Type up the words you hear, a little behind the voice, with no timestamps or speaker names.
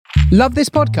Love this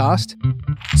podcast?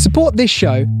 Support this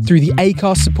show through the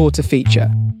Acast supporter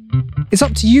feature. It's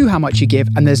up to you how much you give,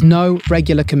 and there's no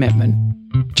regular commitment.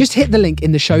 Just hit the link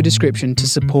in the show description to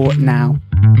support now.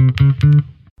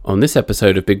 On this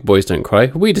episode of Big Boys Don't Cry,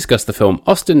 we discuss the film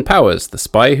Austin Powers, The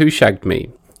Spy Who Shagged Me.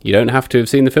 You don't have to have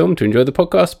seen the film to enjoy the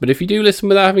podcast, but if you do listen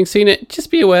without having seen it, just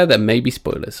be aware there may be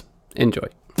spoilers. Enjoy.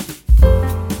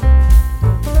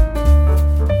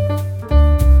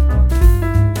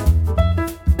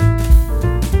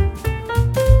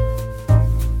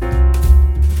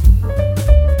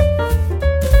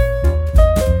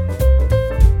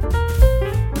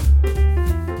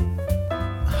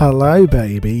 Hello,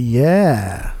 baby.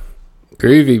 Yeah.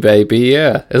 Groovy, baby.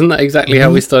 Yeah. Isn't that exactly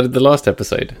how we started the last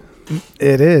episode?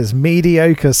 It is.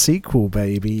 Mediocre sequel,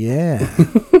 baby. Yeah.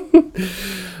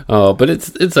 Oh, but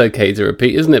it's okay to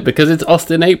repeat, isn't it? Because it's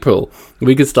Austin April.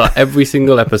 We could start every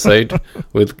single episode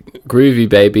with groovy,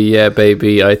 baby. Yeah,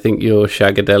 baby. I think you're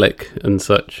shagadelic and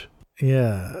such.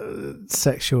 Yeah.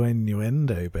 Sexual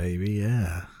innuendo, baby.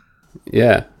 Yeah.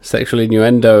 Yeah. Sexual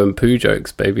innuendo and poo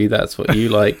jokes, baby. That's what you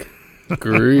like.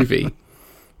 Groovy.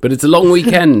 But it's a long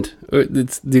weekend.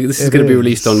 This is going to be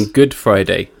released on Good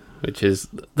Friday, which is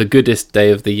the goodest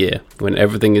day of the year when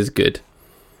everything is good.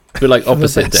 But like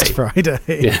opposite best day.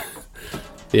 Friday.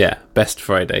 Yeah, best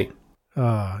Friday.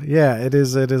 Oh, yeah, it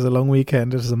is a long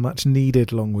weekend. It is a much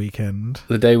needed long weekend.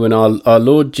 The day when our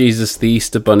Lord Jesus, the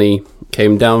Easter Bunny,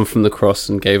 came down from the cross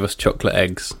and gave us chocolate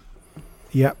eggs.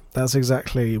 Yep, that's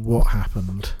exactly what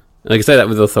happened. And I can say that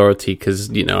with authority because,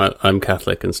 you know, I'm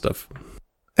Catholic and stuff.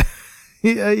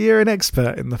 You're an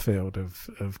expert in the field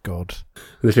of God.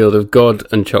 In the field of God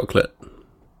and chocolate.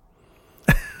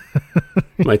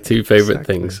 My two favourite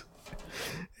things.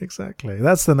 Exactly.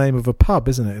 That's the name of a pub,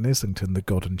 isn't it, in Islington? The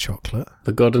God and Chocolate.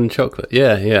 The God and Chocolate.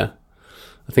 Yeah.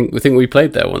 I think we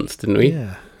played there once, didn't we?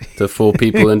 Yeah. To 4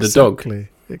 people and a dog.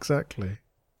 Exactly.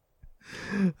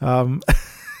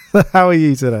 How are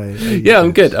you today?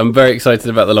 I'm good. I'm very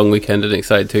excited about the long weekend and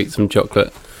excited to eat some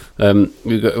chocolate.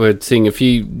 We're seeing a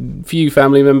few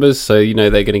family members, so you know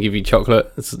they're going to give you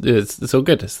chocolate. It's all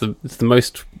good. It's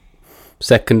the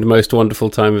second most wonderful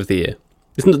time of the year.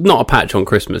 It's not a patch on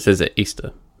Christmas, is it?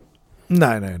 Easter.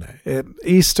 No.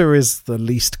 Easter is the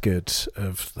least good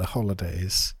of the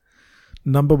holidays.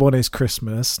 Number 1 is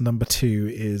Christmas. Number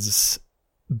 2 is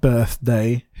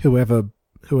birthday.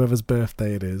 Whoever's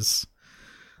birthday it is.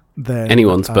 Then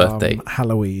anyone's birthday.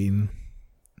 Halloween.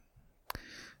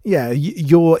 Yeah,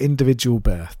 your individual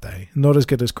birthday. Not as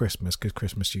good as Christmas, because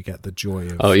Christmas you get the joy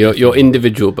of... Oh, your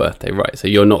individual birthday, right. So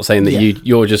you're not saying that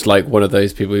you're just like one of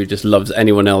those people who just loves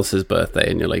anyone else's birthday,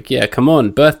 and you're like, yeah, come on,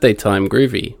 birthday time,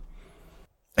 groovy.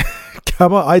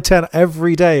 Come on, I turn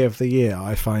every day of the year,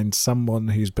 I find someone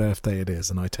whose birthday it is,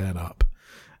 and I turn up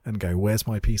and go, where's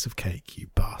my piece of cake, you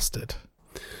bastard?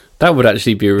 That would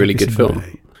actually be a really good film.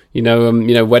 Day. You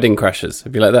know, Wedding Crashers.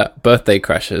 If you like that, Birthday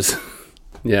Crashers.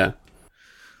 Yeah.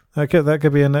 That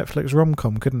could be a Netflix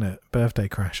rom-com, couldn't it? Birthday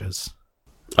Crashers.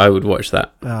 I would watch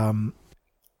that.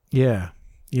 Yeah.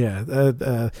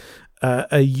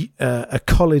 A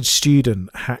college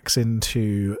student hacks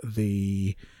into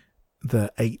the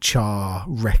HR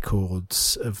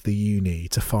records of the uni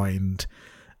to find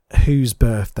whose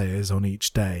birthday is on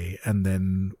each day, and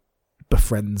then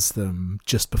befriends them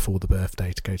just before the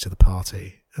birthday to go to the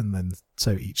party. And then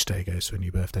so each day goes to a new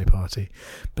birthday party.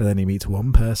 But then he meets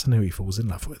one person who he falls in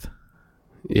love with.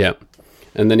 Yeah.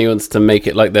 And then he wants to make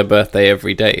it like their birthday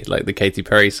every day, like the Katy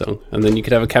Perry song. And then you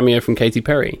could have a cameo from Katy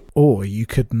Perry. Or you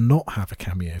could not have a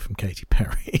cameo from Katy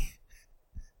Perry.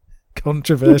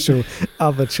 Controversial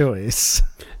other choice.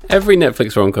 Every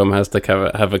Netflix rom-com has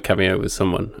to have a cameo with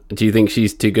someone. Do you think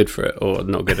she's too good for it or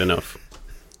not good enough?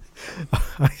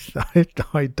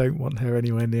 I don't want her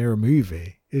anywhere near a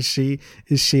movie. Is she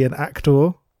an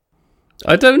actor?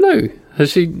 I don't know.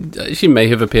 She may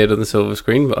have appeared on the silver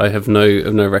screen, but I have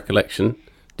no recollection.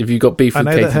 Have you got beef with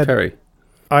Katy Perry?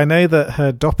 I know that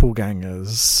her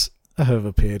doppelgangers have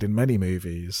appeared in many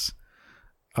movies,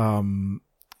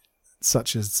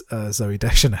 such as Zooey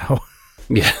Deschanel.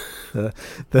 Yeah, the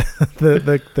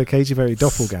Katy Perry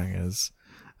doppelgangers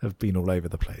have been all over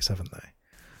the place, haven't they?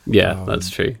 Yeah, that's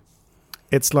true.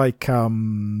 It's like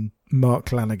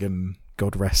Mark Lanigan,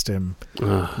 God rest him,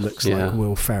 looks like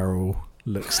Will Ferrell,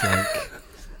 looks like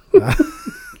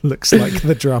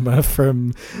the drummer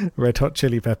from Red Hot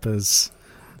Chili Peppers.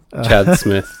 Chad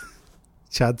Smith.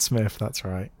 Chad Smith, that's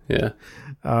right. Yeah.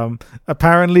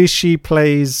 Apparently she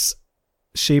plays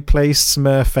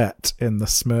Smurfette in the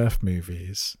Smurf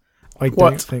movies. I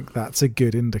don't think that's a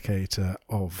good indicator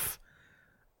of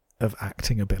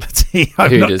acting ability.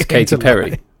 Who does? Katy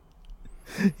Perry?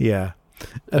 Yeah.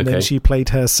 And Okay. then she played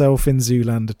herself in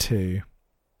Zoolander 2.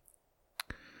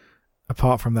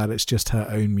 Apart from that, it's just her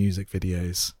own music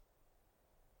videos.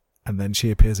 And then she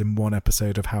appears in one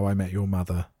episode of How I Met Your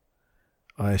Mother.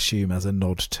 I assume as a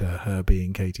nod to her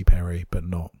being Katy Perry, but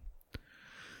not.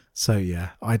 So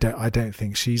yeah, I don't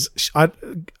think I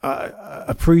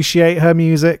appreciate her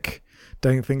music.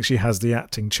 Don't think she has the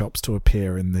acting chops to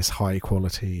appear in this high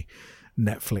quality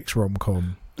Netflix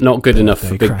rom-com. Not good enough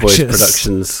for Birthday Big Boys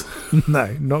Crashes. Productions.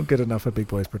 No, not good enough for Big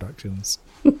Boys Productions.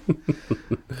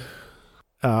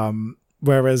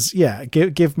 Whereas, yeah,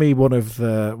 give me one of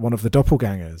the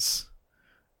doppelgangers.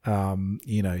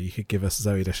 You could give us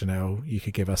Zooey Deschanel, you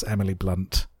could give us Emily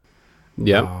Blunt.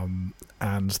 Yeah.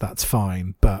 And that's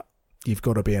fine, but you've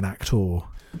got to be an actor.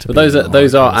 But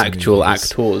those are actual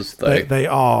actors, though. They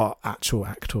are actual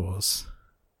actors.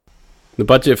 The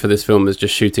budget for this film is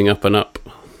just shooting up and up.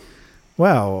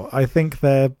 Well, I think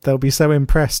they'll be so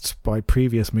impressed by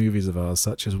previous movies of ours,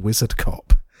 such as Wizard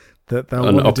Cop, that they'll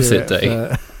On want to Opposite do it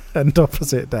Day. and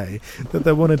Opposite Day, that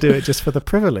they'll want to do it just for the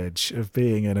privilege of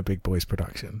being in a Big Boys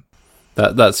production.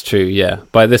 That's true, yeah.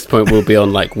 By this point, we'll be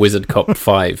on like Wizard Cop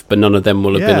 5, but none of them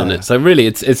will have been on Yeah. it. So really,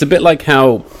 it's a bit like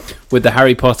how with the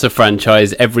Harry Potter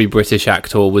franchise, every British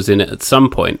actor was in it at some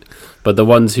point, but the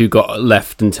ones who got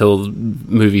left until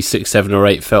movie 6, 7, or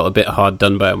 8 felt a bit hard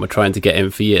done by and were trying to get in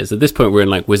for years. At this point, we're in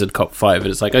like Wizard Cop 5, and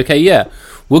it's like, okay, yeah,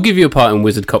 we'll give you a part in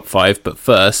Wizard Cop 5, but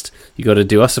first, you got to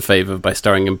do us a favour by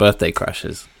starring in Birthday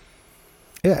Crashes.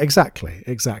 Yeah, exactly.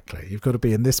 You've got to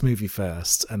be in this movie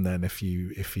first, and then if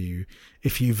you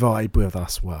vibe with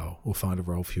us, well, we'll find a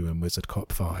role for you in Wizard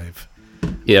Cop 5.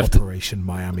 You have to, Operation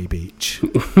Miami Beach.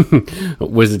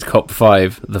 Wizard Cop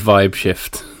 5, the vibe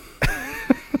shift.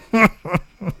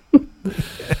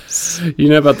 You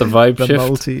know about the vibe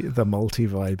shift? The multi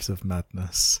vibes of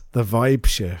madness. The vibe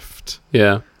shift.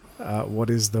 Yeah. What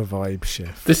is the vibe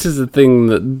shift? This is the thing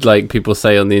that like people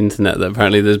say on the internet, that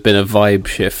apparently there's been a vibe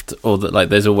shift, or that like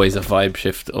there's always a vibe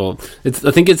shift, or I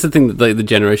think it's the thing that like the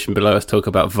generation below us talk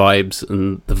about vibes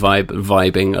and the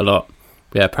vibing a lot.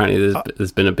 Yeah, apparently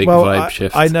there's been a big vibe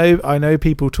shift. I know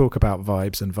people talk about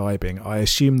vibes and vibing. I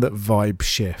assume that vibe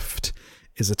shift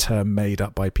is a term made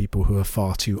up by people who are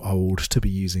far too old to be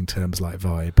using terms like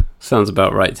vibe. Sounds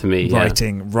about right to me. Yeah.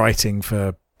 Writing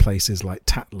for places like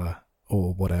Tatler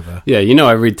or whatever. Yeah,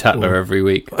 I read Tatler every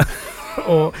week.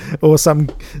 or some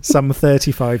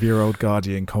 35-year-old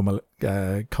Guardian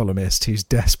columnist who's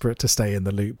desperate to stay in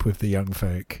the loop with the young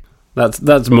folk.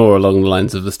 That's more along the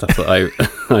lines of the stuff that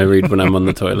I read when I'm on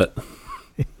the toilet.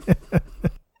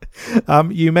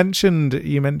 You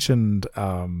mentioned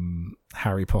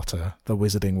Harry Potter, the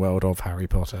Wizarding World of Harry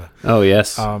Potter. Oh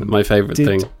yes, my favourite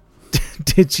thing.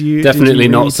 Did you definitely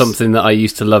not something that I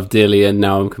used to love dearly, and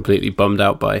now I'm completely bummed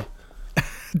out by.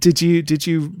 Did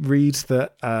you read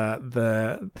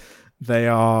that they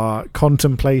are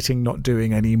contemplating not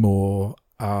doing any more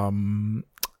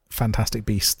Fantastic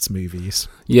Beasts movies?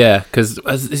 Yeah, because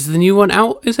is the new one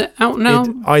out? Is it out now?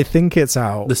 I think it's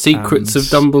out. The Secrets of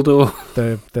Dumbledore.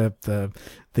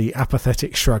 The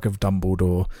apathetic shrug of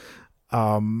Dumbledore.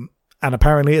 And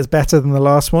apparently it's better than the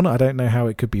last one. I don't know how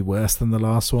it could be worse than the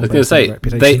last one. I was going to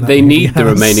say, they need the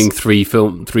remaining three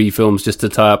films just to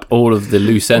tie up all of the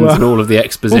loose ends and all of the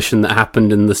exposition that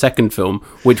happened in the second film,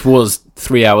 which was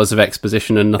 3 hours of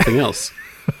exposition and nothing else.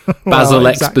 Basil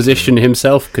Exposition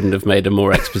himself couldn't have made a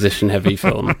more exposition-heavy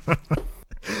film.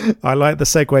 I like the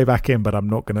segue back in, but I'm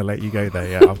not going to let you go there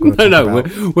yet.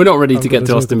 We're not ready to get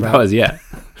to Austin Powers yet.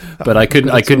 But I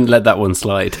couldn't let that one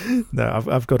slide. No,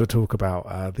 I've got to talk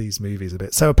about these movies a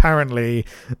bit. So apparently,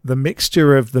 the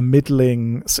mixture of the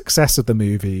middling success of the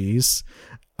movies,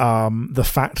 the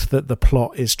fact that the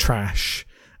plot is trash.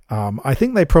 I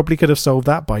think they probably could have solved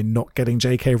that by not getting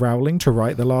J.K. Rowling to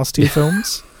write the last two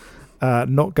films.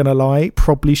 Not gonna lie,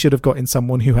 probably should have gotten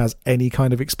someone who has any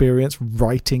kind of experience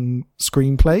writing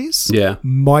screenplays. Yeah,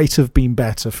 might have been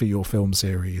better for your film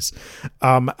series.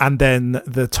 And then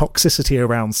the toxicity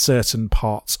around certain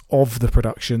parts of the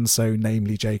production, so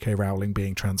namely J.K. Rowling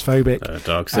being transphobic. The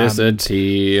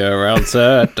toxicity around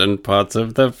certain parts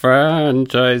of the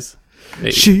franchise.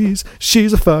 She's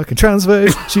a fucking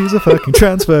transphobe. She's a fucking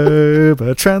transphobe.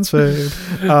 A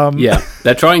transphobe. Yeah,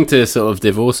 they're trying to sort of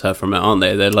divorce her from it, aren't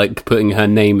they? They're like putting her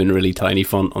name in really tiny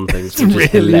font on things, which is really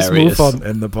hilarious. Small font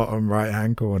in the bottom right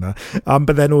hand corner.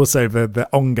 But then also the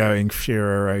ongoing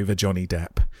furor over Johnny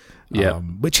Depp. Yeah,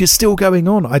 which is still going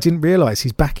on. I didn't realise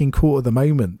he's back in court at the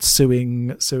moment,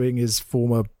 suing his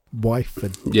former wife for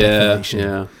defamation.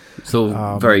 Yeah, it's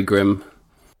all very grim.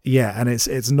 Yeah, and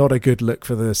it's not a good look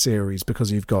for the series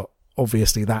because you've got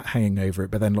obviously that hanging over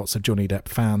it, but then lots of Johnny Depp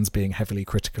fans being heavily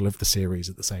critical of the series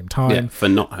at the same time. For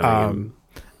not having him.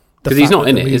 Because he's not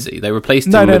in it, is he? They replaced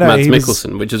him with Mads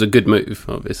Mikkelsen, which is a good move,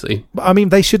 obviously. I mean,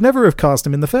 they should never have cast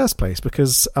him in the first place,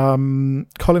 because Colin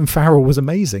Farrell was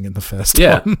amazing in the first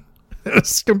one. It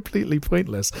was completely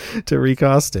pointless to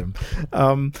recast him.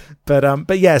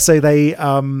 But yeah, so they,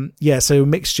 so a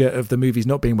mixture of the movies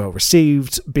not being well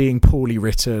received, being poorly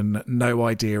written, no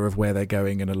idea of where they're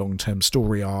going in a long-term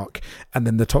story arc, and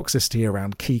then the toxicity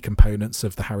around key components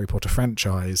of the Harry Potter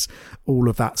franchise, all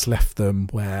of that's left them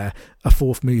where a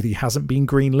fourth movie hasn't been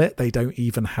greenlit. They don't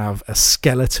even have a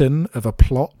skeleton of a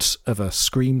plot of a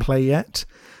screenplay yet.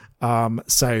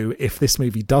 So if this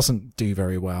movie doesn't do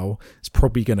very well, it's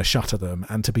probably going to shutter them.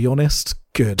 And to be honest,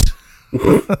 good.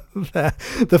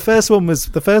 The first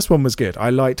one was good.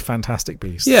 I liked Fantastic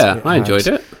Beasts. Yeah, I enjoyed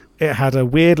it. It had a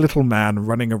weird little man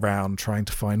running around trying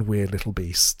to find weird little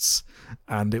beasts,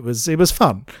 and it was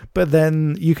fun. But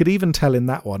then you could even tell in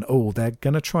that one, they're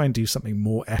going to try and do something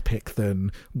more epic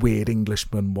than Weird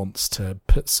Englishman wants to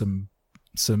put some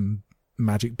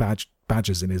magic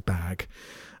badgers in his bag.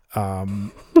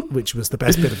 Which was the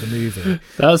best bit of the movie.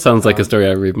 That sounds like a story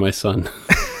I read my son.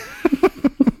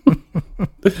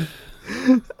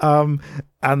 And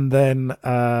then,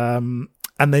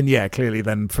 clearly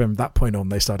then from that point on,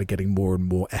 they started getting more and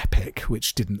more epic,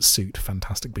 which didn't suit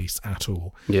Fantastic Beasts at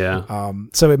all. Yeah.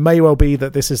 So it may well be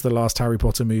that this is the last Harry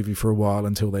Potter movie for a while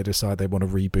until they decide they want to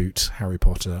reboot Harry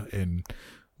Potter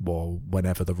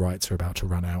whenever the rights are about to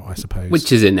run out, I suppose.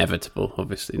 Which is inevitable,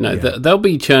 obviously. No, they'll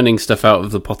be churning stuff out of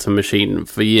the Potter machine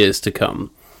for years to come.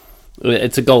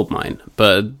 It's a goldmine,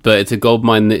 but it's a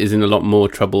goldmine that is in a lot more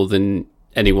trouble than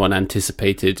anyone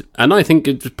anticipated. And I think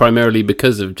it's primarily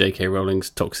because of J.K.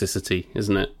 Rowling's toxicity,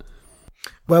 isn't it?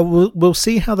 Well, we'll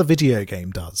see how the video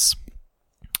game does.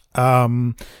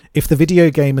 If the video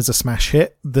game is a smash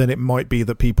hit, then it might be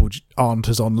that people aren't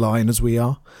as online as we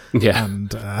are. Yeah.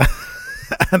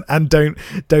 And don't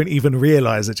even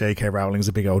realise that J.K. Rowling's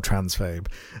a big old transphobe.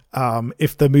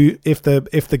 If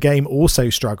the game also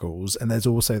struggles, and there's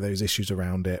also those issues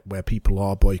around it where people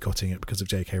are boycotting it because of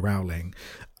J.K. Rowling,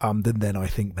 then I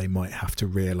think they might have to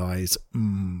realise.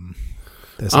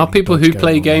 Are people who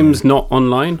play games not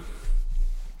online?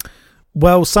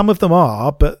 Well, some of them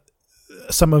are, but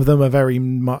some of them are very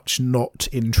much not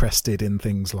interested in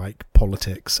things like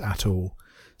politics at all.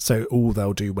 So all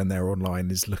they'll do when they're online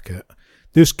is look at,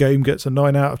 this game gets a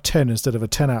 9 out of 10 instead of a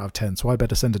 10 out of 10, so I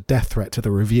better send a death threat to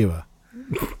the reviewer.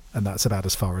 And that's about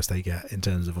as far as they get in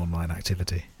terms of online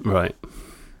activity. Right.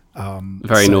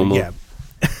 Very normal. Yeah.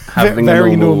 Having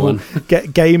very normal.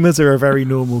 Gamers are a very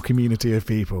normal community of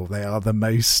people. They are the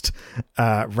most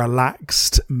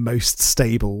relaxed, most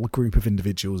stable group of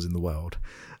individuals in the world.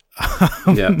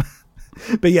 Yeah.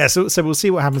 But yeah, so we'll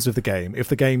see what happens with the game. If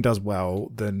the game does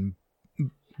well, then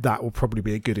that will probably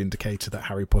be a good indicator that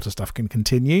Harry Potter stuff can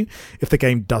continue. If the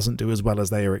game doesn't do as well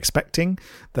as they are expecting,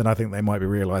 then I think they might be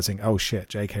realising, oh shit,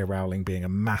 J.K. Rowling being a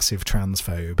massive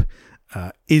transphobe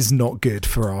is not good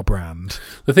for our brand.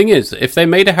 The thing is, if they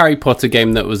made a Harry Potter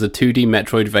game that was a 2D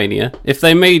Metroidvania, if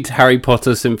they made Harry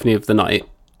Potter Symphony of the Night,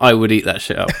 I would eat that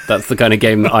shit up. That's the kind of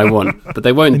game that I want. But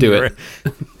they won't do it.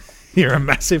 You're a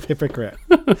massive hypocrite.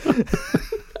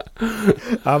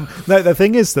 No, the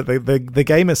thing is that the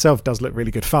game itself does look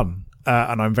really good fun,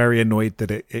 and I'm very annoyed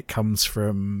that it comes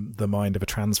from the mind of a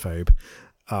transphobe,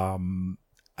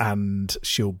 and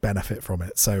she'll benefit from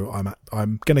it. So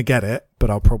I'm gonna get it,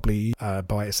 but I'll probably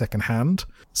buy it second hand.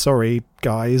 Sorry,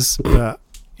 guys, but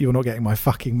you're not getting my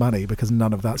fucking money because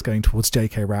none of that's going towards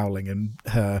J.K. Rowling and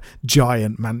her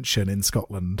giant mansion in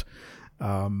Scotland.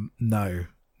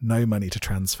 No money to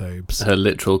transphobes. Her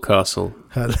literal castle.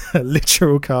 Her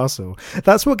literal castle.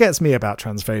 That's what gets me about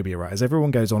transphobia, right? Is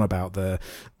everyone goes on about the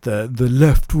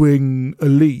left-wing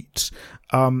elite.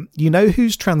 You know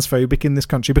who's transphobic in this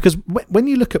country? Because when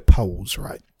you look at polls,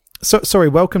 right? Sorry,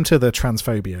 welcome to the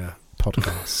transphobia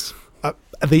podcast.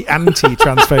 The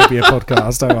anti-transphobia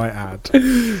podcast, I might add.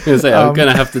 I'm going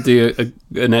to have to do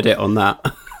an edit on that.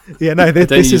 Yeah, no,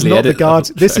 this is not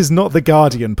This is not the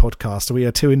Guardian podcast. We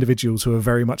are two individuals who are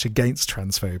very much against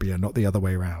transphobia, not the other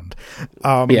way around.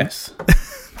 Yes,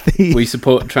 we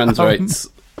support trans rights.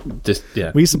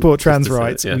 We support trans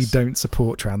rights. Yes. We don't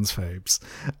support transphobes.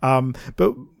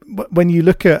 But when you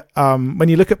look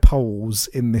at polls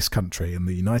in this country, in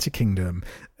the United Kingdom,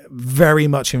 very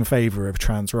much in favour of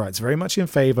trans rights, very much in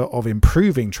favour of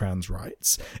improving trans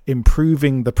rights,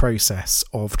 improving the process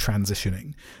of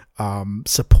transitioning.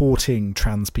 Supporting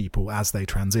trans people as they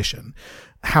transition.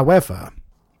 However,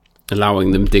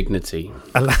 allowing them dignity,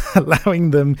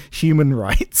 allowing them human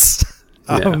rights.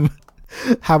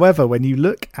 However, when you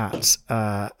look at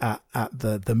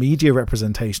the media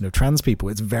representation of trans people,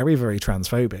 it's very, very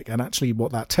transphobic. And actually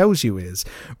what that tells you is,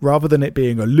 rather than it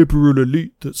being a liberal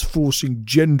elite that's forcing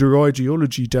gender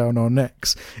ideology down our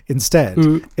necks, instead,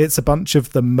 it's a bunch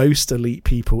of the most elite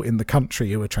people in the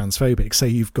country who are transphobic. So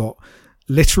you've got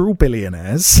literal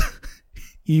billionaires.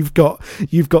 You've got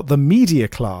the media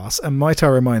class, and might I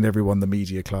remind everyone, the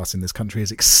media class in this country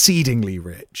is exceedingly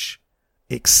rich.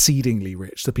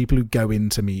 The people who go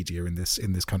into media in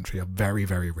this country are very,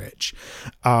 very rich.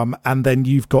 And then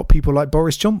you've got people like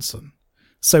Boris Johnson.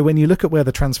 So when you look at where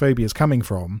the transphobia is coming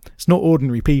from, it's not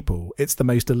ordinary people. It's the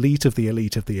most elite of the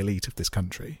elite of the elite of this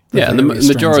country. Yeah, and the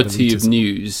majority of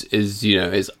news is,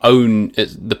 it's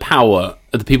the power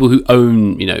of the people who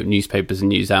own, newspapers and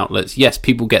news outlets. Yes,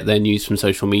 people get their news from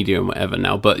social media and whatever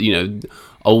now, but,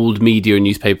 old media and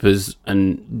newspapers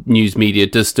and news media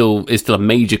is still a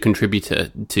major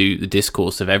contributor to the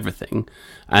discourse of everything.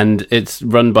 And it's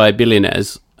run by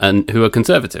billionaires and who are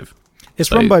conservative. It's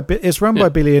run by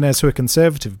billionaires who are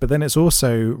conservative, but then it's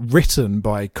also written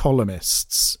by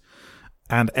columnists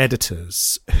and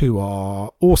editors who are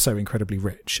also incredibly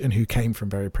rich and who came from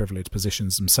very privileged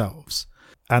positions themselves.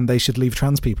 And they should leave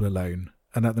trans people alone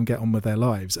and let them get on with their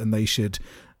lives. And they should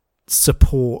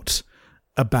support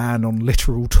a ban on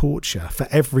literal torture for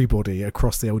everybody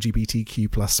across the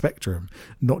LGBTQ plus spectrum,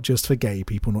 not just for gay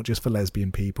people, not just for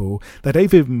lesbian people. They don't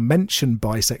even mention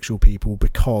bisexual people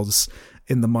because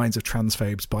in the minds of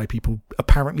transphobes, bi people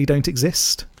apparently don't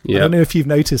exist. I don't know if you've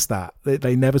noticed that.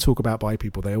 They never talk about bi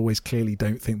people. They always clearly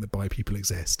don't think that bi people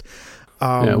exist.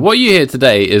 What you hear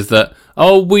today is that,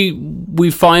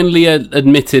 we finally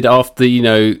admitted after,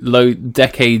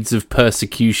 decades of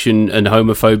persecution and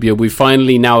homophobia, we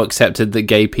finally now accepted that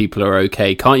gay people are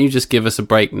okay. Can't you just give us a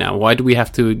break now? Why do we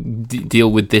have to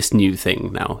deal with this new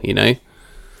thing now,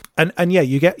 And yeah,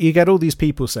 you get all these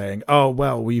people saying, oh,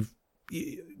 well,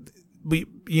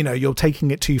 you're taking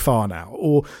it too far now,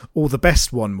 or the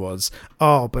best one was,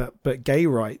 but gay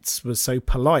rights was so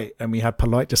polite and we had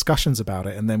polite discussions about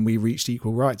it and then we reached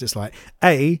equal rights. It's like,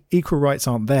 A, equal rights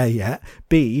aren't there yet.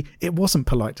 B, it wasn't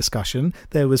polite discussion.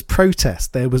 There was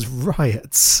protest, there was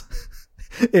riots.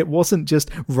 It wasn't just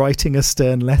writing a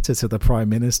stern letter to the Prime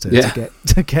Minister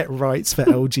to get rights for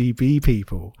LGB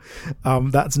people.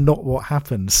 That's not what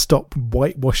happened. Stop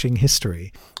whitewashing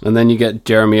history. And then you get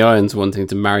Jeremy Irons wanting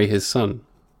to marry his son.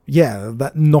 Yeah,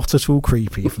 that not at all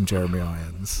creepy from Jeremy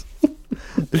Irons.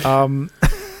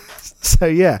 So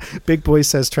yeah, Big Boy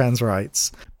says trans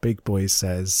rights. Big Boy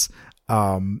says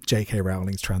J.K.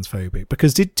 Rowling's transphobic.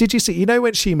 Because did you see,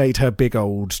 when she made her big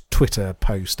old Twitter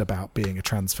post about being a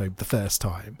transphobe the first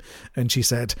time, and she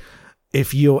said,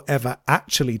 if you're ever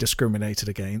actually discriminated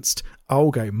against,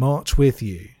 I'll go march with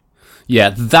you.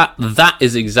 Yeah, that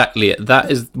is exactly it. That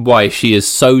is why she is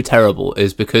so terrible,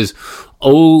 is because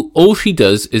all she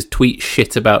does is tweet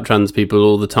shit about trans people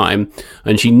all the time,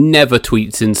 and she never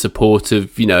tweets in support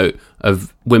of,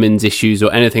 of women's issues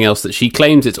or anything else that she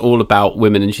claims it's all about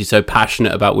women, and she's so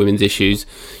passionate about women's issues.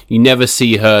 You never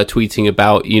see her tweeting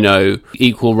about,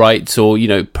 equal rights or,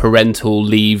 parental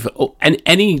leave or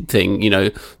anything,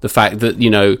 the fact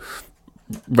that,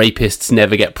 rapists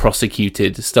never get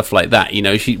prosecuted, stuff like that.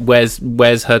 She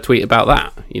where's her tweet about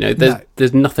that?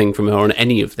 There's nothing from her on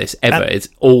any of this ever. It's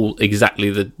all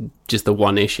exactly just the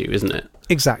one issue, isn't it?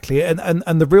 Exactly. And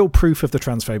the real proof of the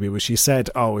transphobia was she said,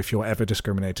 if you're ever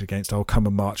discriminated against, I'll come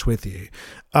and march with you.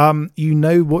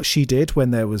 What she did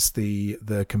when there was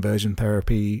the conversion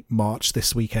therapy march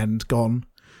this weekend gone?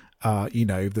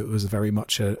 That was very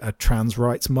much a trans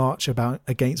rights march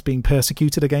against being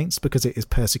persecuted against, because it is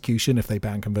persecution if they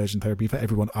ban conversion therapy for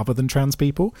everyone other than trans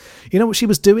people. You know what she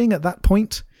was doing at that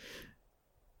point?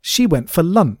 She went for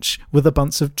lunch with a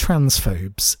bunch of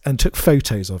transphobes and took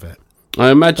photos of it. I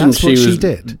imagine she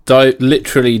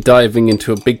literally diving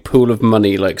into a big pool of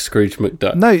money like Scrooge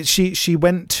McDuck. No, she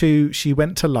went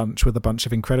to lunch with a bunch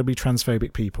of incredibly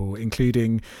transphobic people,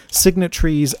 including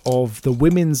signatories of the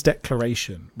Women's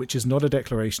Declaration, which is not a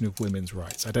declaration of women's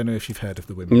rights. I don't know if you've heard of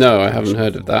the Women's Declaration. No, I haven't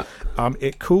heard of that.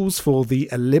 It calls for the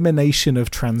elimination of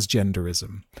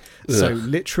transgenderism. So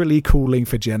literally calling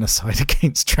for genocide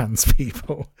against trans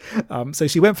people. So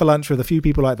she went for lunch with a few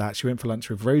people like that. She went for lunch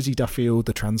with Rosie Duffield,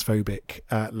 the transphobic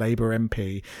Labour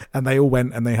MP, and they all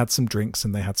went and they had some drinks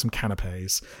and they had some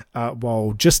canapes,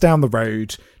 while just down the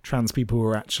road trans people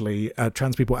were actually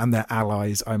trans people and their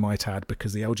allies, I might add,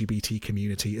 because the LGBT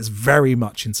community is very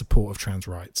much in support of trans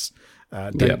rights.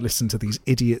 Don't listen to these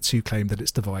idiots who claim that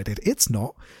it's divided. It's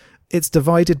not. it's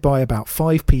divided by about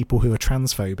 5 people who are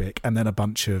transphobic and then a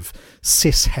bunch of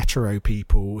cis hetero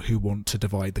people who want to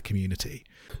divide the community.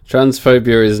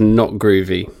 Transphobia is not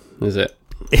groovy, is it?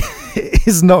 It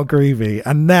is not groovy.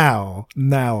 And now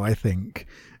I think,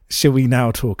 shall we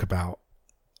now talk about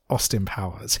Austin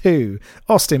Powers, who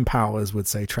Austin Powers would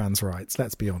say trans rights,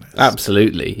 let's be honest.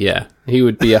 Absolutely, yeah. He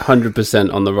would be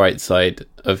 100% on the right side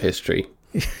of history.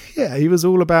 Yeah, he was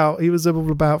all about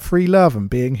free love and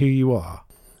being who you are.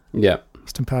 Yeah.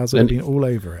 Austin Powers would have been all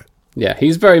over it. Yeah,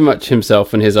 he's very much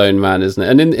himself and his own man, isn't it?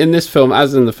 And in this film,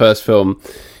 as in the first film,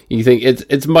 you think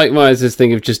it's Mike Myers'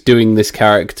 thing of just doing this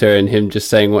character and him just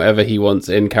saying whatever he wants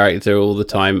in character all the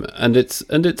time, and it's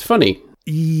funny.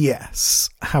 Yes.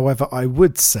 However, I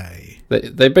would say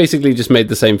They basically just made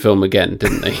the same film again,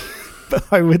 didn't they?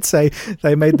 but I would say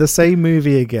they made the same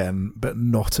movie again, but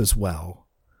not as well.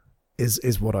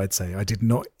 Is what I'd say. I did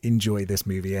not enjoy this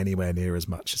movie anywhere near as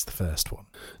much as the first one.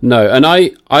 No, and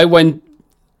I went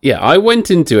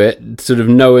into it sort of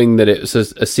knowing that it was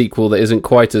a sequel that isn't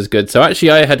quite as good. So actually,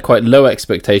 I had quite low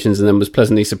expectations and then was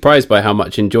pleasantly surprised by how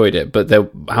much I enjoyed it. But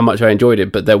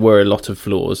there were a lot of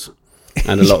flaws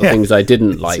and a lot of things I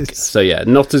didn't like. So yeah,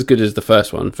 not as good as the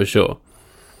first one for sure.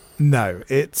 No,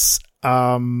 it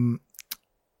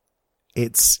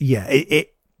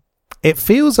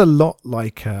feels a lot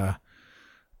like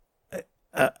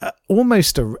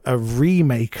almost a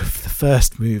remake of the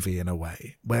first movie in a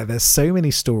way, where there's so many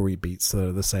story beats that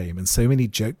are the same and so many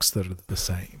jokes that are the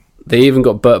same. They even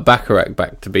got Burt Bacharach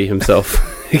back to be himself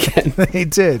again. They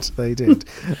did.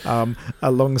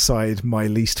 Alongside my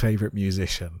least favourite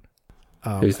musician.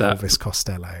 Who's that? Elvis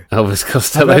Costello. Elvis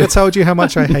Costello. Have I ever told you how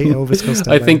much I hate Elvis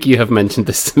Costello? I think you have mentioned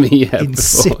this to me. Yeah,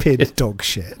 insipid before. dog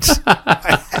shit.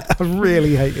 I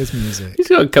really hate his music. He's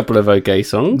got a couple of okay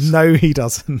songs. No, he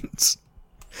doesn't.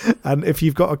 And if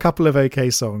you've got a couple of okay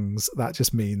songs, that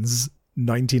just means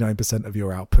 99% of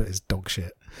your output is dog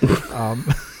shit.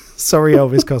 Sorry,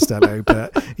 Elvis Costello,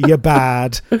 but you're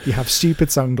bad. You have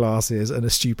stupid sunglasses and a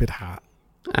stupid hat.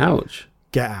 Ouch.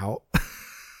 Get out.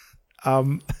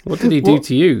 What did he do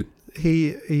to you?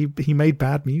 He made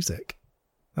bad music.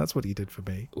 That's what he did for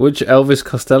me. Which Elvis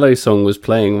Costello song was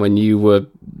playing when you were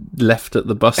left at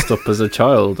the bus stop as a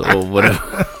child or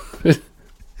whatever?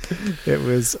 It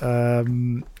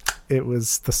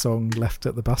was the song "Left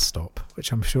at the Bus Stop,"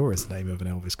 which I'm sure is the name of an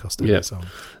Elvis Costello song.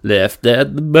 Left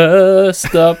at the bus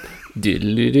stop.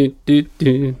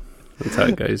 Do-do-do-do-do. That's how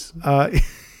it goes.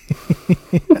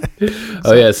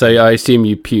 Oh yeah, so I assume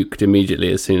you puked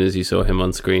immediately as soon as you saw him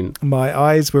on screen. My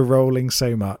eyes were rolling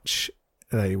so much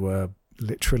they were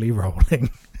literally rolling.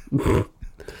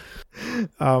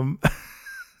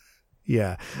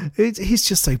 Yeah, he's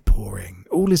just so boring.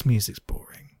 All his music's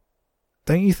boring,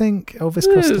 don't you think, Elvis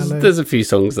Costello? There's a few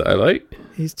songs that I like.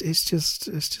 It's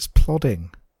just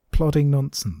plodding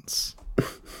nonsense.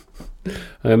 I'm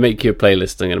gonna make you a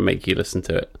playlist. I'm gonna make you listen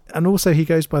to it. And also, he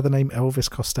goes by the name Elvis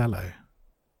Costello.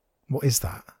 What is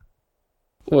that?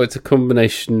 Well, it's a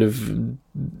combination of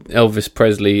Elvis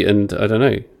Presley and I don't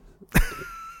know,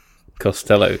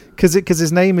 Costello. Because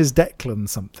his name is Declan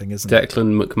something, isn't it?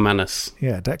 Declan McManus.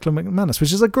 Yeah, Declan McManus,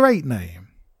 which is a great name.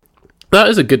 That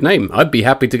is a good name. I'd be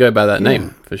happy to go by that name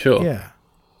for sure. Yeah,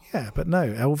 but no,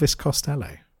 Elvis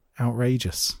Costello,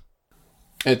 outrageous.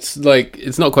 It's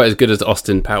not quite as good as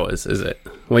Austin Powers, is it?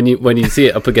 When you see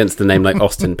it up against the name like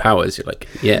Austin Powers, you're like,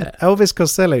 yeah. Elvis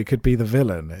Costello could be the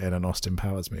villain in an Austin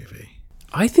Powers movie.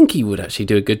 I think he would actually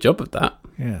do a good job of that.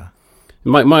 Yeah.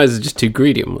 Mike Myers is just too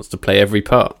greedy and wants to play every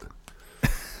part.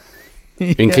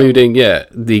 Including,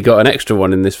 he got an extra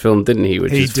one in this film, didn't he?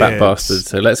 Which is Fat Bastard.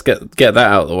 So let's get that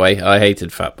out of the way. I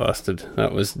hated Fat Bastard.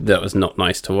 That was not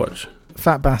nice to watch.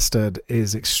 Fat Bastard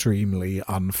is extremely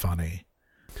unfunny.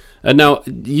 And now,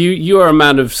 you are a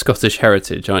man of Scottish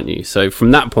heritage, aren't you? So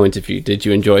from that point of view, did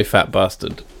you enjoy Fat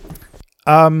Bastard?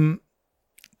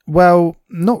 Well,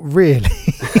 not really.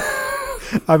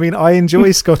 I mean, I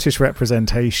enjoy Scottish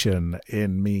representation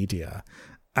in media.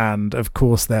 And, of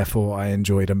course, therefore, I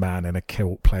enjoyed a man in a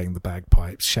kilt playing the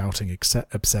bagpipes, shouting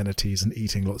obscenities and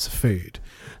eating lots of food.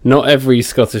 Not every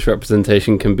Scottish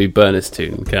representation can be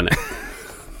Berners-Toon, can it?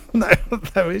 No,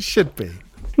 it should be.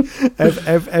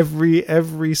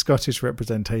 Every Scottish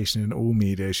representation in all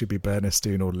media should be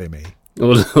Berners-Toon or Limmy.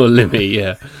 Or Limmy,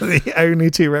 yeah. The only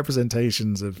two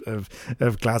representations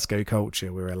of Glasgow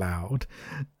culture we're allowed.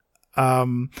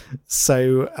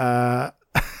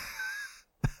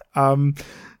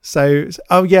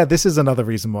 This is another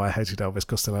reason why I hated Elvis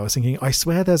Costello. I was thinking, I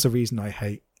swear there's a reason I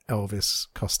hate Elvis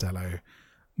Costello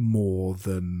more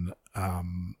than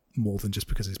just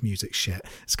because his music's shit.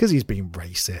 It's because he's been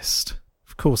racist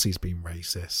Of course he's been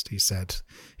racist. He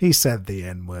said the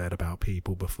N-word about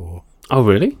people before. Oh,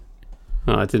 really?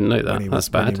 Oh, I didn't know that. That's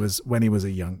bad. When he was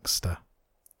a youngster.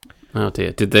 Oh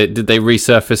dear. Did they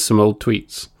resurface some old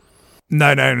tweets?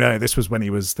 No. This is when he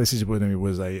was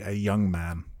a young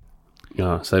man.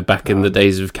 Oh, so back in the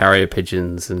days of carrier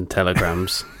pigeons and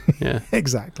telegrams. Yeah.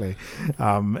 Exactly.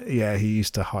 He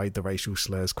used to hide the racial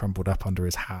slurs crumpled up under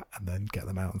his hat and then get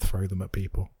them out and throw them at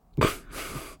people.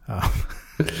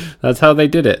 That's how they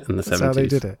did it in the 70s. That's how they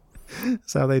did it.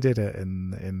 That's how they did it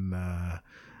in the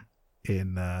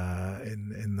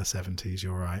 70s.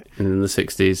 You're right. And in the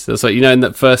 60s. That's like, in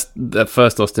that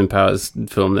first Austin Powers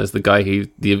film, there's the guy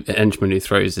the henchman who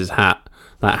throws his hat.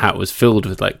 That hat was filled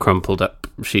with like crumpled up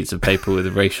sheets of paper with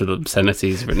racial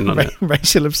obscenities written on it.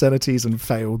 Racial obscenities and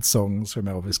failed songs from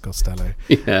Elvis Costello.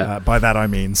 Yeah. By that I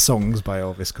mean songs by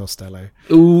Elvis Costello.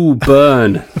 Ooh,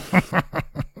 burn.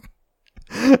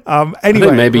 Anyway, I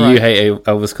think maybe you hate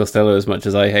Elvis Costello as much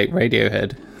as I hate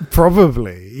Radiohead.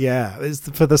 Probably, yeah. It's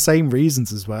for the same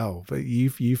reasons as well. But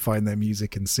you find their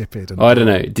music insipid. And I don't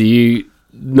know. Do you?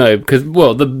 No, because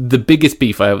the biggest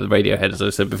beef I have with Radiohead, as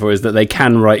I said before, is that they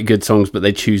can write good songs, but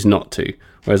they choose not to.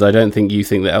 Whereas I don't think you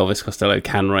think that Elvis Costello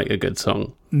can write a good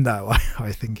song. No,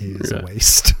 I think he is a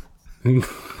waste.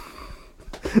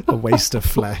 A waste of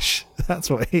flesh. That's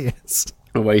what he is.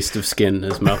 A waste of skin,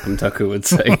 as Malcolm Tucker would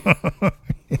say.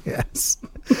 Yes.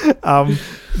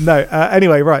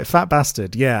 Anyway, right. Fat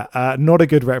Bastard. Yeah. Not a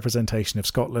good representation of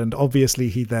Scotland. Obviously,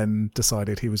 he then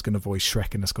decided he was going to voice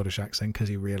Shrek in a Scottish accent because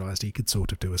he realised he could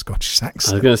sort of do a Scottish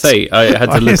accent. I was going to say, I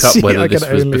had to look up whether this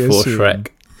was before Shrek.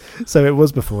 So it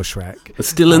was before Shrek. It's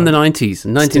still in the 90s,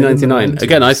 1999.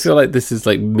 Again, I feel like this is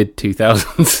like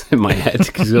mid-2000s in my head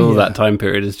because all that time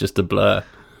period is just a blur.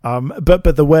 But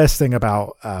the worst thing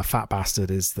about Fat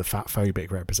Bastard is the fat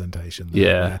phobic representation.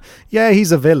 Yeah. Yeah,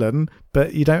 he's a villain,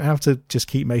 but you don't have to just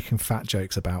keep making fat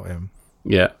jokes about him.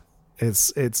 Yeah.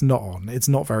 It's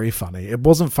not very funny. It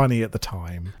wasn't funny at the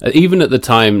time. Even at the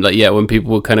time, when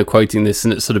people were kind of quoting this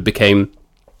and it sort of became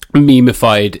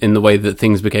memeified in the way that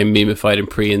things became memeified in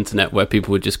pre-internet where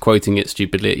people were just quoting it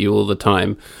stupidly at you all the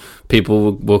time, people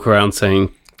would walk around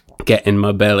saying, "Get in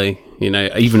my belly."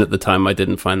 Even at the time, I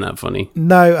didn't find that funny.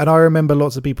 No, and I remember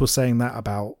lots of people saying that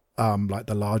about like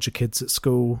the larger kids at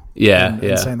school. Yeah,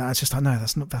 and saying that. It's just like, no,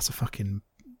 that's a fucking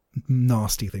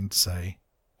nasty thing to say.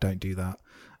 Don't do that.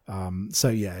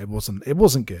 It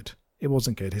wasn't good. It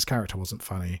wasn't good. His character wasn't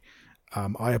funny.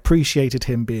 I appreciated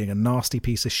him being a nasty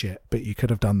piece of shit, but you could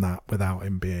have done that without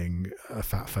him being a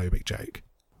fat phobic joke.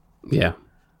 Yeah,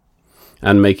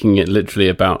 and making it literally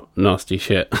about nasty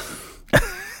shit.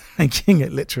 Making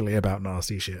it literally about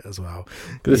nasty shit as well.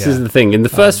 This is the thing. In the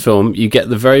first film, you get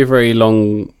the very, very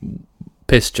long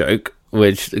piss joke,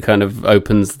 which kind of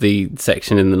opens the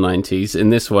section in the 90s. In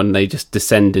this one, they just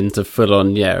descend into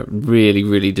full-on, really,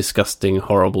 really disgusting,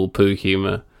 horrible poo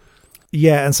humour.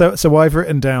 Yeah, and so I've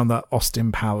written down that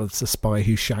Austin Powers, the spy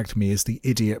who shagged me, is the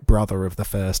idiot brother of the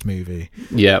first movie.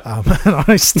 Yeah. And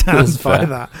I stand by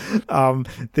that.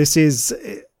 This is...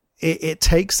 It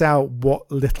takes out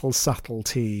what little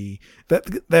subtlety that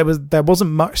there wasn't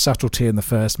much subtlety in the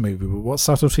first movie, but what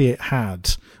subtlety it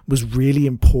had was really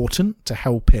important to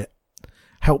help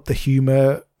the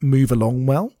humor move along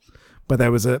well. But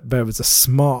there was a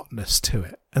smartness to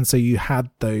it, and so you had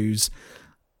those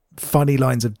funny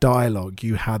lines of dialogue.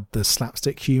 You had the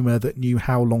slapstick humor that knew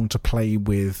how long to play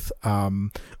with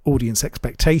audience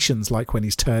expectations, like when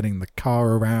he's turning the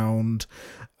car around.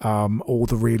 Or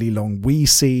the really long wee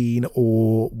scene,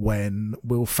 or when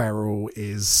Will Ferrell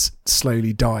is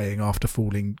slowly dying after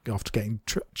getting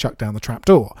chucked down the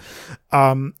trapdoor.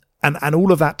 And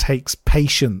all of that takes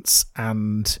patience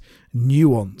and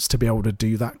nuance to be able to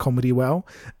do that comedy well.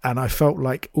 And I felt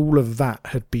like all of that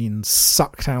had been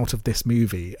sucked out of this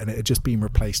movie, and it had just been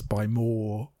replaced by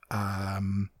more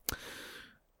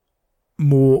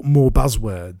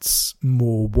buzzwords,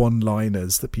 more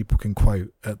one-liners that people can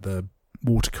quote at the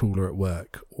water cooler at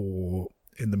work or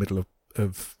in the middle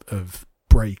of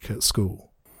break at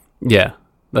school. Yeah,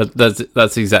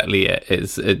 that's exactly it.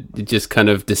 It just kind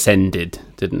of descended,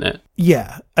 didn't it?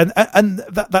 Yeah, and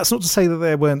that's not to say that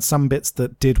there weren't some bits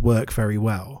that did work very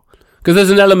well. Because there's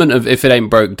an element of if it ain't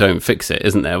broke, don't fix it,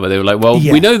 isn't there? Where they were like, well,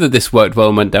 we know that this worked well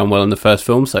and went down well in the first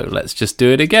film, so let's just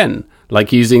do it again.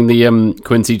 Like using the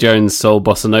Quincy Jones Soul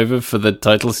Bossa Nova for the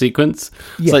title sequence.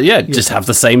 It's like, just have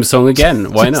the same song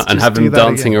again. Why not? And have him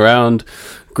dancing around,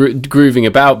 grooving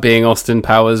about, being Austin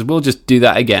Powers. We'll just do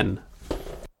that again.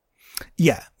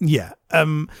 Yeah.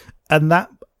 And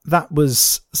that that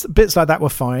was bits like that were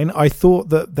fine. I thought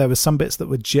that there were some bits that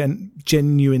were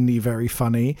genuinely very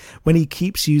funny when he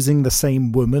keeps using the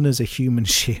same woman as a human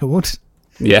shield.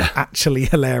 Yeah, actually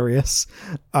hilarious.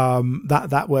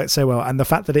 That worked so well, and the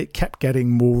fact that it kept getting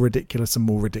more ridiculous and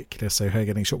more ridiculous. So her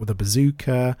getting shot with a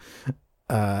bazooka,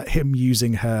 him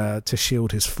using her to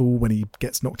shield his fall when he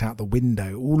gets knocked out the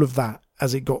window. All of that,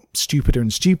 as it got stupider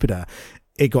and stupider,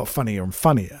 it got funnier and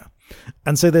funnier.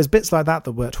 And so there's bits like that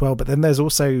worked well, but then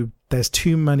there's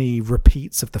too many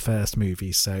repeats of the first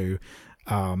movie. So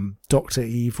Dr.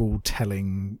 Evil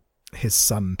telling his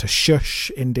son to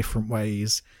shush in different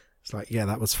ways. It's like, yeah,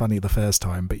 that was funny the first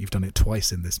time, but you've done it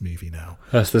twice in this movie now.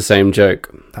 That's the same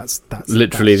joke. That's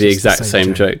literally the exact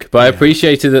same joke. But yeah. I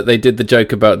appreciated that they did the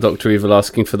joke about Dr. Evil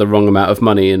asking for the wrong amount of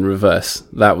money in reverse.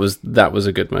 That was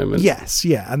a good moment. Yes,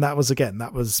 yeah, and that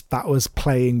was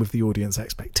playing with the audience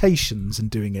expectations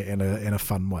and doing it in a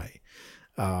fun way,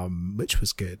 which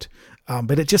was good.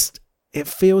 But it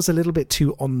feels a little bit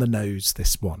too on the nose,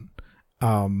 this one.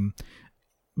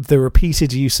 The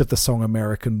repeated use of the song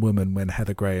American Woman when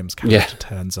Heather Graham's character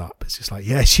turns up. It's just like,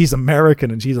 yeah, she's American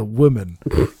and she's a woman.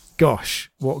 Gosh,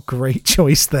 what great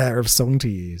choice there of song to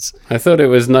use. I thought it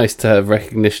was nice to have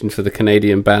recognition for the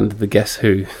Canadian band, the Guess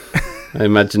Who. I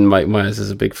imagine Mike Myers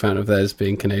is a big fan of theirs,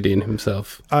 being Canadian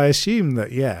himself. I assume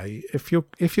that, yeah, if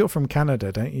you're from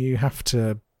Canada, don't you have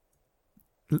to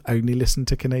only listen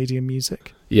to Canadian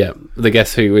music? Yeah, the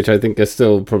Guess Who, which I think are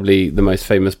still probably the most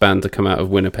famous band to come out of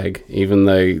Winnipeg, even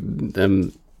though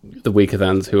the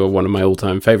Weakerthans, who are one of my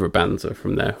all-time favourite bands, are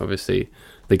from there. Obviously,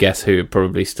 the Guess Who are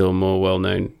probably still more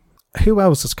well-known. Who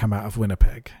else has come out of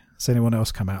Winnipeg? Has anyone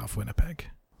else come out of Winnipeg?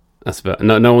 That's about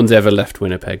no one's ever left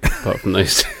Winnipeg apart from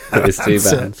those two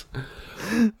bands.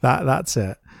 That's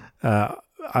it.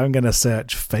 I'm going to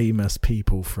search famous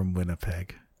people from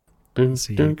Winnipeg.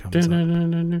 See who comes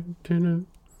up.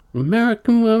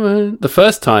 American Woman. The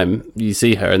first time you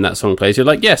see her and that song plays, you're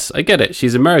like, yes, I get it.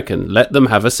 She's American. Let them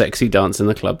have a sexy dance in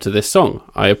the club to this song.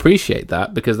 I appreciate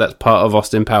that because that's part of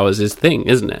Austin Powers' thing,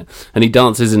 isn't it? And he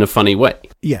dances in a funny way.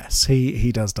 Yes,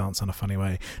 he does dance in a funny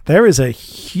way. There is a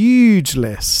huge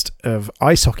list of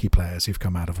ice hockey players who've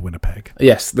come out of Winnipeg.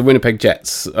 Yes, the Winnipeg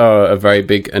Jets are a very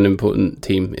big and important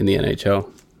team in the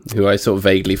NHL, who I sort of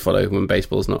vaguely follow when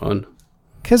baseball's not on.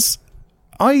 Because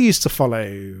I used to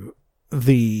follow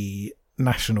the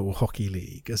National Hockey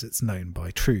League, as it's known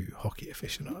by true hockey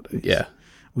aficionados. Yeah.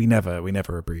 We never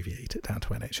abbreviate it down to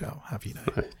NHL, have you know?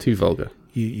 Right, too vulgar.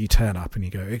 You turn up and you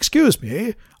go, excuse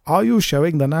me, are you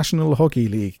showing the National Hockey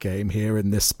League game here in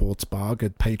this sports bar,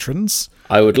 good patrons?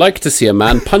 I would like to see a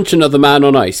man punch another man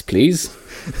on ice, please.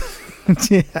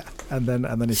 Yeah. And then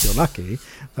if you're lucky,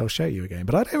 they'll show you a game.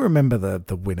 But I don't remember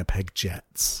the Winnipeg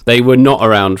Jets. They were not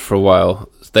around for a while.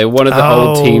 They were one of the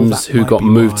old teams who got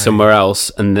moved somewhere else,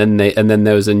 and then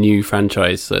there was a new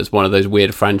franchise. So it's one of those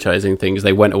weird franchising things.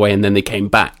 They went away and then they came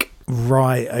back.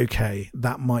 Right. Okay,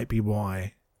 that might be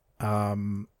why.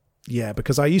 Yeah,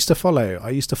 because I used to follow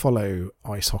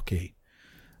ice hockey.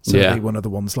 So yeah, one of the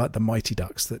ones like the Mighty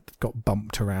Ducks that got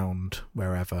bumped around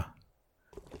wherever.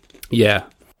 Yeah.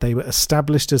 They were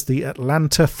established as the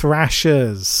Atlanta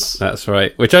Thrashers. That's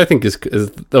right, which I think is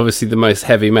obviously the most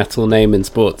heavy metal name in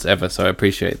sports ever, so I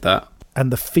appreciate that.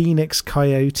 And the Phoenix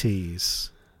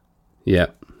Coyotes. Yeah.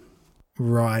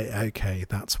 Right, okay,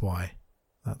 that's why.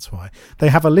 They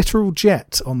have a literal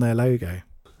jet on their logo.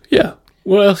 Yeah.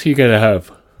 What else are you going to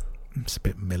have? It's a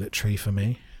bit military for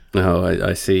me. Oh,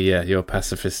 I see, yeah, you're a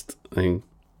pacifist thing.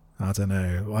 I don't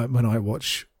know. When I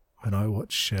watch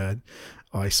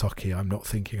ice hockey, I'm not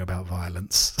thinking about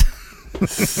violence.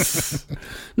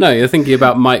 No, you're thinking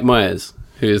about Mike Myers,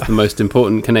 who is the most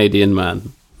important Canadian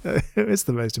man. Who is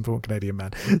the most important Canadian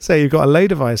man? So you've got a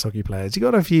load of ice hockey players. You've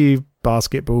got a few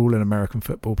basketball and American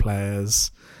football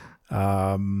players.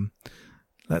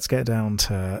 Let's get down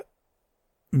to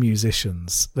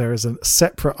musicians. There is a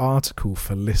separate article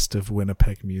for list of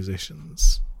Winnipeg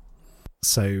musicians.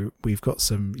 So we've got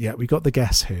the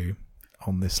Guess Who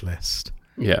on this list.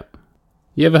 Yeah.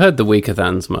 You ever heard the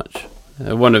Weakerthans much?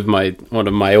 One of my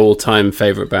all-time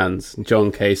favourite bands. John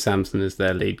K. Samson is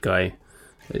their lead guy.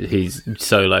 He's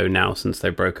solo now since they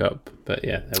broke up. But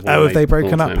yeah. Have they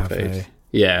broken up? Have they?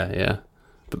 Yeah.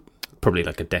 But probably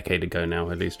like a decade ago now.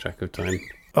 I lose track of time.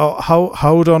 Oh,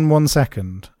 hold on 1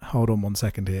 second. Hold on 1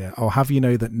 second here. I'll have you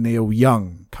know that Neil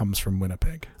Young comes from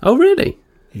Winnipeg. Oh, really?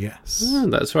 Yes. Oh,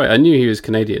 that's right. I knew he was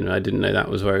Canadian. I didn't know that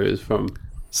was where he was from.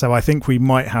 So I think we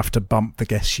might have to bump the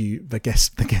Guess Who. The Guess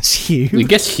Who? The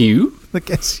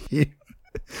Guess Who.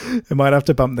 We might have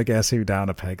to bump the Guess Who down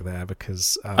a peg there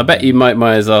because... I bet you Mike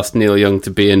Myers asked Neil Young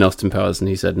to be in Austin Powers and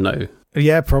he said no.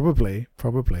 Yeah, probably.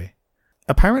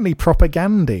 apparently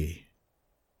Propagandy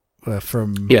were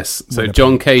from Yes, so Winnipeg.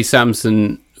 John K.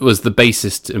 Samson was the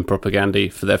bassist in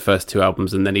Propagandy for their first 2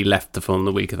 albums, and then he left to form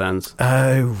the Weakerthans.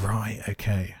 Oh, right,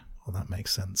 okay. Well, that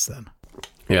makes sense then.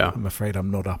 Yeah, I'm afraid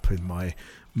I'm not up in my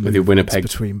with your movements Winnipeg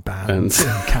between bands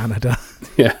in Canada.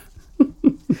 Yeah.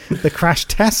 The Crash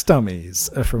Test Dummies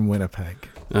are from Winnipeg.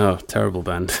 Oh, terrible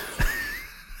band.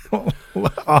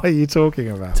 What are you talking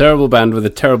about? Terrible band with a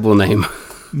terrible name.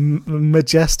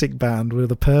 Majestic band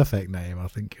with a perfect name, I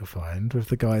think you'll find, with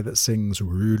the guy that sings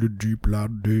Really Deep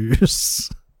Blood Deuce.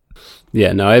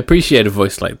 Yeah, no, I appreciate a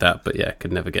voice like that, but yeah,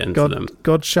 could never get into them.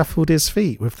 God shuffled his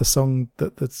feet with the song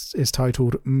that is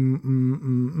titled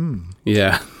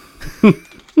Yeah.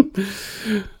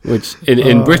 Which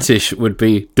in British would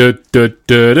be yeah.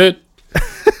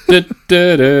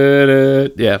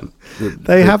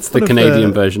 They have it's the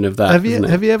Canadian version of that. Have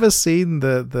you ever seen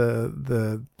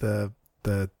the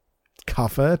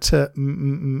cover to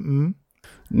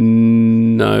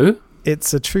No.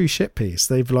 It's a true shit piece.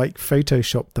 They've like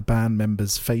photoshopped the band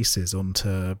members' faces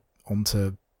onto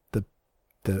the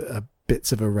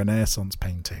bits of a Renaissance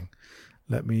painting.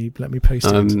 Let me post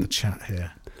it into the chat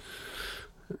here.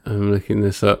 I'm looking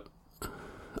this up.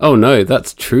 Oh no,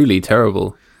 that's truly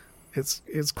terrible.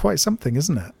 It's quite something,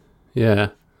 isn't it? Yeah.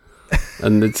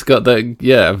 And it's got that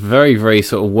very, very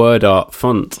sort of word art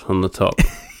font on the top.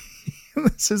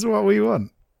 This is what we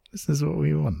want.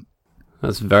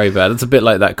 That's very bad. It's a bit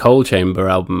like that Coal Chamber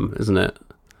album, isn't it?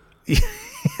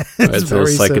 It's all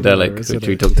psychedelic, which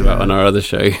we talked about on our other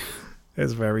show.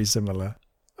 It's very similar.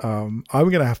 I'm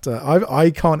gonna have to.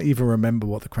 I can't even remember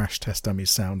what the Crash Test Dummies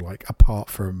sound like, apart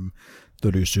from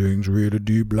that he sings really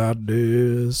deep blood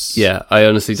is. Yeah, I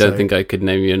honestly don't think I could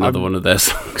name you another one of their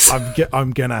songs.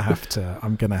 I'm gonna have to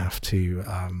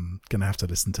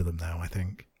listen to them now, I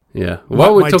think. Yeah.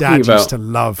 While we're my talking dad about used to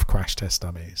love Crash Test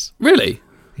Dummies. Really?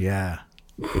 Yeah.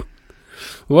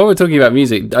 While we're talking about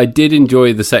music, I did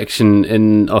enjoy the section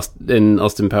in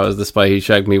Austin Powers: The Spy Who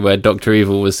Shagged Me where Dr.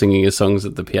 Evil was singing his songs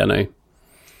at the piano.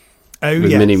 Oh,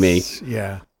 with yes. Mini-Me.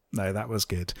 Yeah. No, that was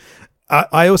good.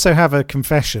 I also have a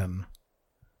confession.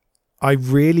 I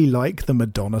really like the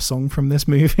Madonna song from this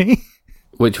movie.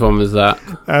 Which one was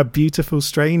that? Beautiful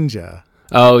Stranger.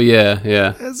 Oh, yeah,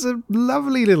 yeah. It's a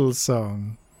lovely little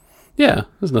song. Yeah,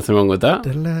 there's nothing wrong with that.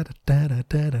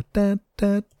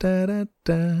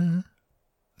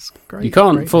 It's great. You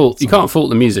can't fault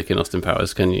the music in Austin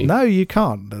Powers, can you? No, you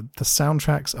can't. The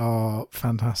soundtracks are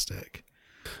fantastic.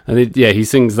 And he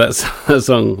sings that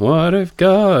song, What If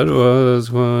God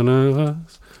Was One of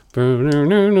Us?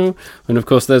 And of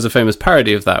course there's a famous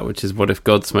parody of that, which is What If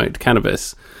God Smoked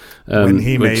Cannabis? When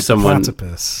he made the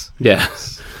platypus. Yeah.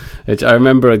 Which I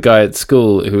remember a guy at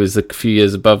school who was a few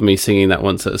years above me singing that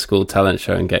once at a school talent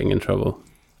show and getting in trouble.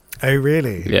 Oh,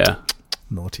 really? Yeah.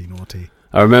 Naughty.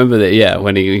 I remember that,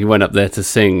 when he went up there to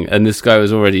sing, and this guy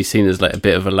was already seen as like a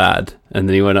bit of a lad, and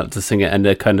then he went up to sing it, and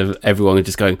they're kind of everyone was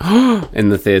just going in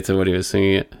the theatre when he was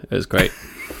singing it. It was great.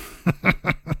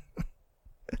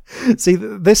 See,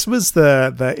 this was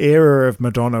the era of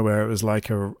Madonna where it was like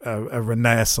a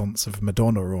renaissance of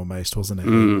Madonna almost, wasn't it?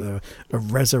 A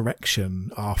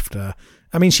resurrection after.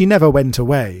 I mean, she never went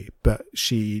away, but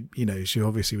she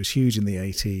obviously was huge in the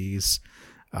 80s.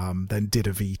 Then did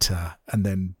Evita, and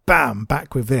then bam,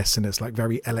 back with this, and it's like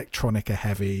very electronica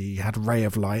heavy. You had Ray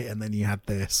of Light, and then you had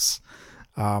this.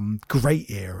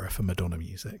 Great era for Madonna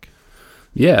music.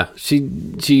 Yeah,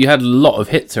 she had a lot of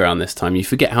hits around this time. You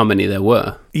forget how many there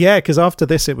were. Yeah, because after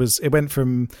this, it went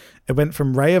from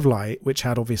Ray of Light, which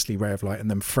had obviously Ray of Light, and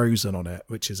then Frozen on it,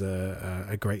 which is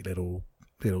a great little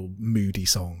moody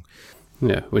song.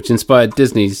 Yeah, which inspired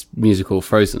Disney's musical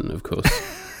Frozen, of course.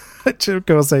 Which of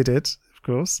course they did. Of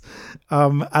course,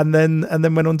 and then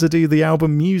went on to do the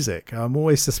album Music. I'm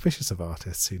always suspicious of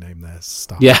artists who name their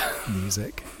stuff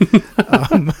Music.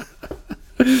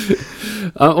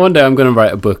 One day I'm going to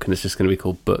write a book, and it's just going to be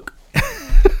called Book.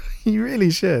 You really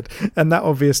should. And that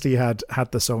obviously had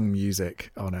the song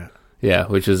Music on it. Yeah,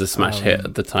 which was a smash hit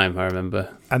at the time, I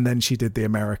remember. And then she did the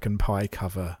American Pie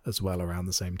cover as well around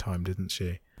the same time, didn't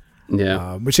she?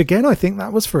 Yeah. Which again, I think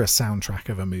that was for a soundtrack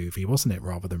of a movie, wasn't it?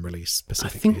 Rather than released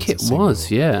specifically. I think it was,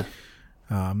 yeah.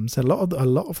 So a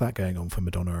lot of that going on for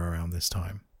Madonna around this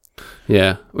time.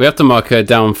 Yeah, we have to mark her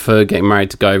down for getting married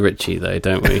to Guy Ritchie, though,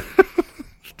 don't we?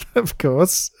 Of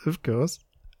course.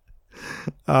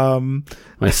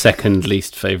 My second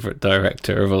least favourite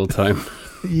director of all time.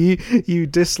 You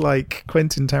dislike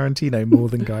Quentin Tarantino more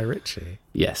than Guy Ritchie?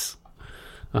 Yes,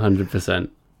 100%.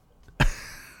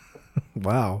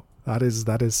 Wow. That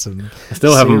is some. I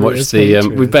still haven't watched the.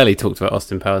 hatred. We barely talked about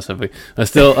Austin Powers, have we? I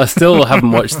still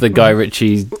haven't watched the Guy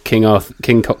Ritchie King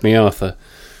Cockney Arthur,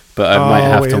 but I might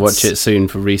have to watch it soon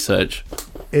for research.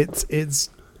 It's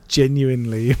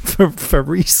genuinely for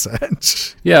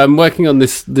research. Yeah, I'm working on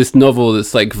this novel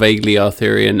that's like vaguely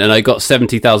Arthurian, and I got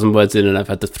 70,000 words in, and I've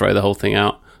had to throw the whole thing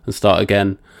out and start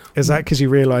again. Is that because you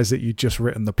realise that you'd just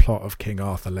written the plot of King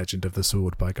Arthur, Legend of the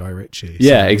Sword by Guy Ritchie?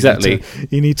 Yeah, exactly.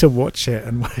 You need to watch it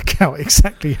and work out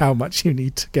exactly how much you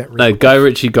need to get rid of. No, Guy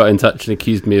Ritchie got in touch and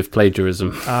accused me of plagiarism.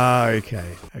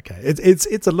 Okay.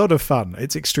 It's a lot of fun.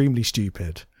 It's extremely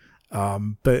stupid,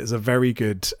 but it's a very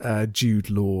good Jude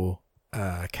Law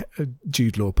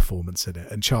performance in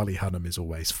it, and Charlie Hunnam is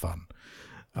always fun.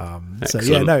 So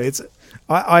yeah, no, it's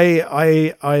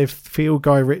I feel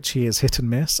Guy Ritchie is hit and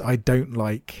miss. I don't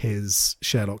like his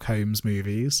Sherlock Holmes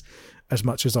movies as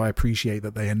much as I appreciate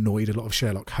that they annoyed a lot of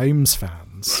Sherlock Holmes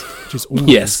fans, which is always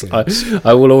yes, good.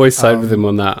 I will always side with him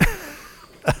on that.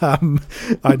 I'm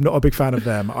not a big fan of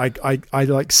them. I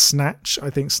like Snatch. I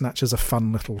think Snatch is a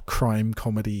fun little crime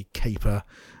comedy caper.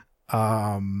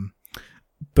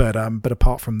 But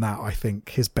apart from that, I think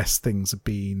his best things have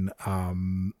been.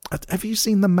 Have you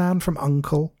seen The Man from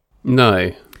U.N.C.L.E.?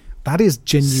 No, that is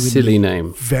genuinely silly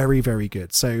name. Very, very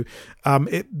good. So,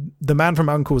 The Man from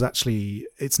U.N.C.L.E. is actually,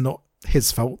 it's not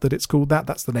his fault that it's called that.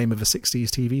 That's the name of a '60s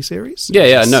TV series.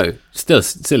 Yeah, no, still a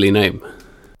silly name.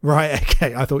 Right.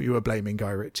 Okay. I thought you were blaming Guy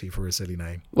Ritchie for a silly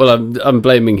name. Well, I'm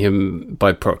blaming him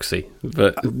by proxy,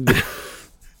 but.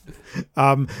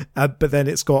 But then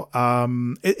it's got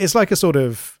it's like a sort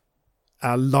of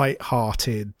a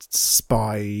light-hearted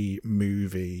spy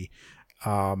movie.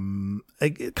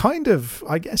 It kind of,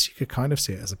 I guess you could kind of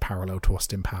see it as a parallel to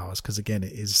Austin Powers, because again,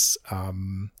 it is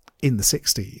in the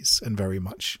 60s and very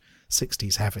much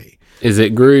 60s heavy. Is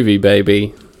it groovy,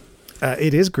 baby?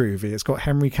 It is groovy. It's got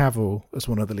Henry Cavill as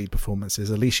one of the lead performances,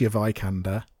 Alicia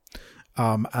Vikander,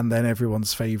 and then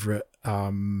everyone's favourite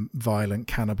violent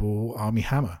cannibal, Armie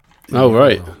Hammer. Oh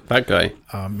right, that guy.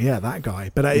 Yeah, that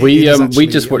guy. But we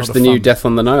just watched the new Death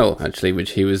on the Nile, actually,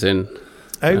 which he was in.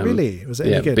 Oh really? Was it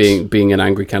any good? being an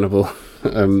angry cannibal.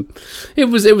 It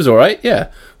was all right.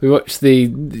 Yeah, we watched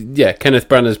Kenneth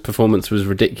Branagh's performance was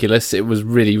ridiculous. It was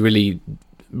really, really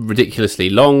ridiculously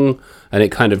long, and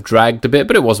it kind of dragged a bit,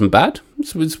 but it wasn't bad.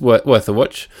 It was worth a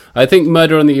watch. I think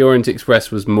Murder on the Orient Express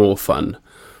was more fun,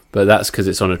 but that's because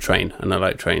it's on a train, and I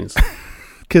like trains.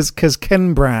 Because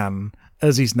Ken Branagh,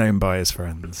 as he's known by his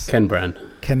friends. Ken Branagh.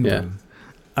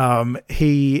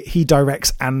 He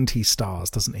directs and he stars,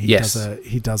 doesn't he? Yes.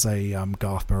 He does a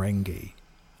Garth Marenghi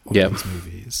on these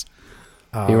movies.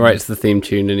 He writes the theme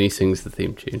tune and he sings the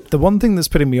theme tune. The one thing that's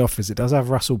putting me off is it does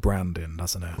have Russell Brand in,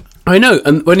 doesn't it? I know,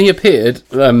 and when he appeared,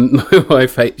 my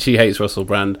wife she hates Russell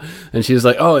Brand, and she was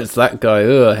like, "Oh, it's that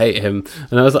guy. I hate him."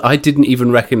 And I was like, I didn't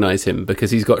even recognise him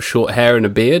because he's got short hair and a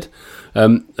beard.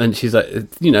 And she's like,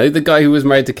 the guy who was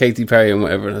married to Katy Perry and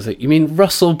whatever. And I was like, you mean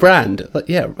Russell Brand? Like,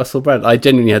 yeah, Russell Brand. I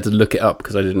genuinely had to look it up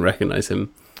because I didn't recognise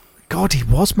him. God, he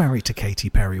was married to Katy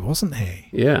Perry, wasn't he?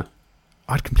 Yeah.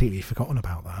 I'd completely forgotten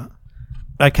about that.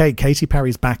 Okay, Katy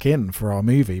Perry's back in for our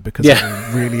movie because it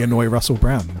will really annoy Russell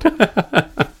Brand.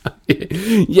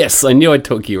 Yes, I knew I'd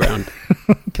talk you around.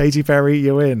 Katy Perry,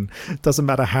 you're in. Doesn't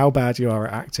matter how bad you are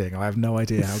at acting. I have no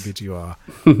idea how good you are.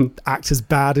 Act as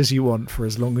bad as you want for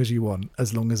as long as you want,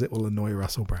 as long as it will annoy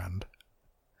Russell Brand.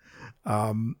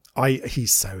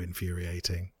 He's so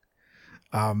infuriating.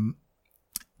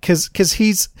 Because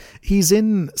he's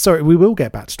in. Sorry, we will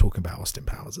get back to talking about Austin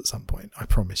Powers at some point. I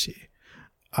promise you.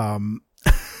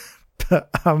 But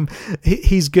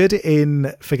he's good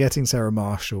in Forgetting Sarah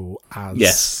Marshall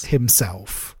as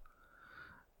himself.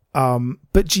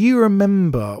 But do you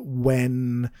remember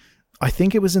when, I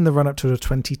think it was in the run up to the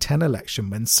 2010 election,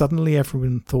 when suddenly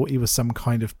everyone thought he was some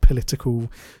kind of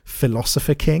political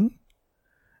philosopher king?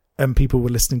 And people were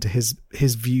listening to his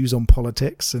views on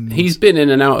politics, and he's been in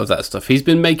and out of that stuff. He's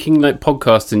been making like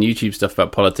podcasts and YouTube stuff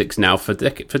about politics now for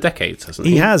decades, hasn't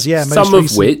he? He has, yeah. Some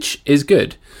of which is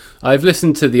good. I've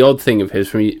listened to the odd thing of his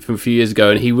from a few years ago,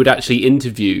 and he would actually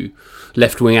interview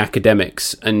left-wing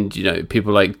academics, and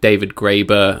people like David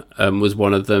Graeber was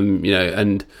one of them,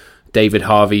 and David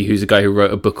Harvey, who's a guy who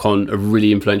wrote a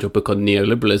really influential book on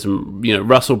neoliberalism.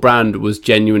 Russell Brand was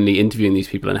genuinely interviewing these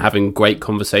people and having great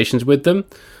conversations with them.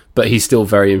 But he's still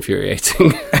very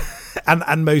infuriating.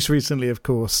 and most recently, of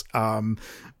course,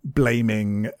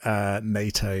 blaming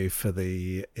NATO for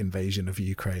the invasion of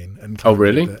Ukraine. And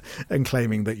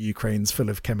claiming that Ukraine's full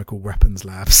of chemical weapons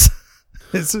labs.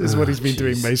 is what he's been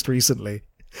doing most recently.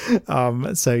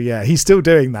 So yeah, he's still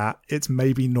doing that. It's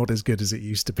maybe not as good as it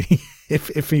used to be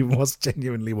if he was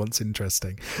genuinely once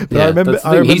interesting. But Yeah, I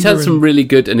remember he's had some really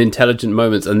good and intelligent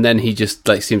moments, and then he just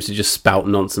like seems to just spout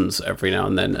nonsense every now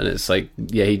and then, and it's like,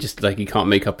 yeah, he just like he can't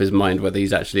make up his mind whether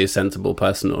he's actually a sensible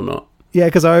person or not. Yeah,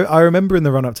 because I remember in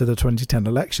the run up to the 2010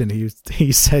 election,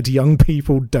 he said young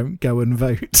people don't go and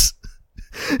vote,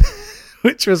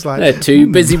 which was like, They're too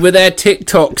busy with their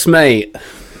TikToks, mate.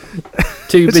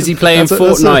 Too busy playing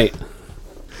Fortnite.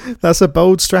 That's a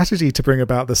bold strategy to bring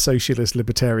about the socialist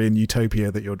libertarian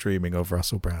utopia that you're dreaming of,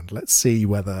 Russell Brand. Let's see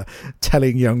whether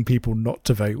telling young people not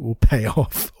to vote will pay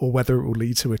off, or whether it will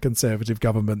lead to a conservative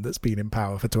government that's been in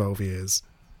power for 12 years.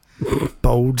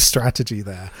 Bold strategy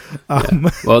there.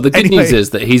 Well, the good news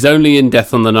is that he's only in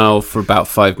Death on the Nile for about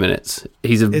 5 minutes.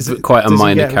 He's quite a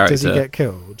minor character. Does he get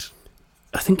killed?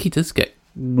 I think he does get...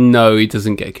 No, he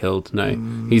doesn't get killed. No,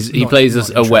 he plays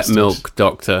as a wet milk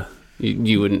doctor.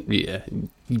 You wouldn't... Yeah,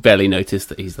 you barely notice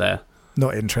that he's there.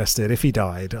 Not interested. If he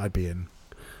died, I'd be in.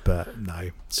 But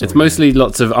no. Sorry, it's mostly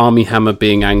lots of Armie Hammer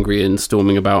being angry and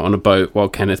storming about on a boat while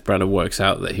Kenneth Branagh works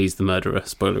out that he's the murderer.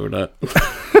 Spoiler alert.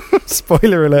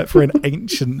 Spoiler alert for an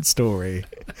ancient story.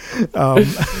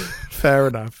 Fair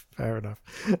enough.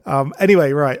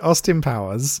 Anyway, right. Austin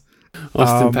Powers.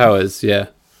 Powers, yeah.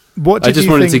 I just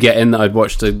wanted to get in that I'd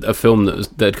watched a film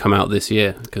that had come out this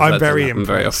year. I'm very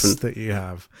impressed that you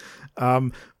have.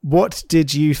 What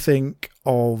did you think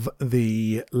of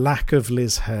the lack of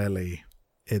Liz Hurley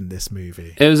in this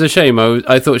movie? It was a shame.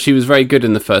 I thought she was very good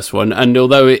in the first one, and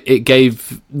although it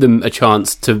gave them a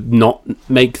chance to not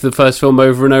make the first film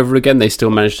over and over again, they still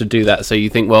managed to do that. So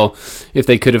you think, well, if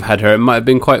they could have had her, it might have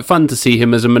been quite fun to see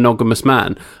him as a monogamous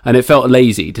man. And it felt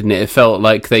lazy, didn't it? It felt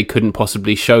like they couldn't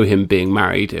possibly show him being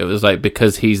married. It was like,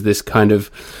 because he's this kind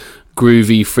of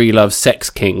groovy free love sex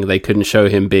king, they couldn't show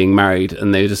him being married,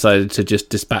 and they decided to just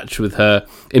dispatch with her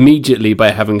immediately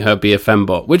by having her be a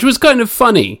fembot, which was kind of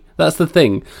funny. That's the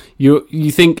thing.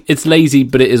 You think it's lazy,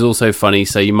 but it is also funny,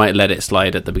 so you might let it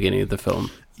slide at the beginning of the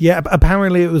film. Yeah,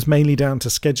 apparently it was mainly down to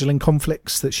scheduling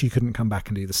conflicts that she couldn't come back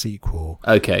and do the sequel.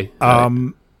 Okay.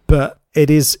 But it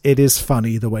is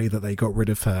funny the way that they got rid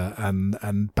of her,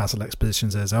 and Basil Exposition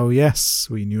says, "Oh yes,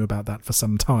 we knew about that for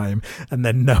some time," and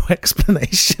then no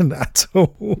explanation at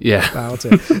all about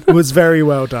it. It was very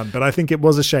well done, but I think it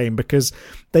was a shame because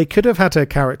they could have had her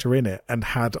character in it and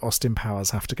had Austin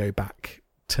Powers have to go back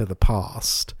to the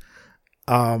past,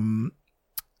 and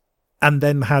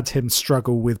then had him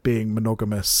struggle with being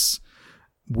monogamous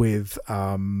with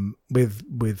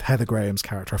Heather Graham's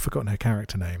character. I've forgotten her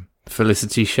character name.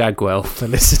 Felicity Shagwell,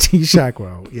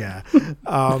 yeah.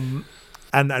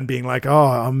 And being like, oh,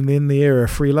 I'm in the era of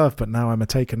free love, but now I'm a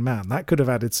taken man. That could have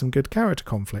added some good character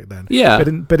conflict then. Yeah.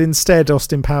 But instead,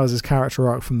 Austin Powers' character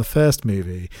arc from the first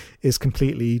movie is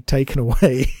completely taken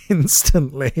away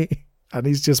instantly. And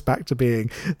he's just back to being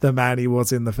the man he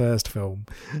was in the first film,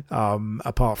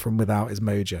 apart from without his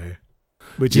mojo.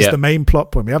 Which is the main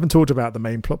plot point. We haven't talked about the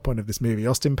main plot point of this movie.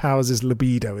 Austin Powers'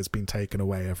 libido has been taken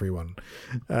away, everyone.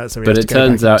 But it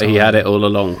turns out he had it all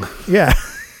along. Yeah,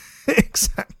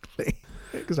 exactly.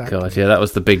 God, yeah, that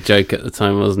was the big joke at the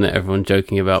time, wasn't it? Everyone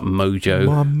joking about mojo.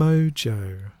 My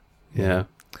mojo. Yeah.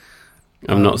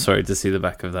 I'm not sorry to see the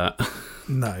back of that.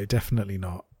 No, definitely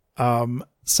not.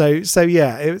 So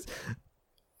yeah, it was,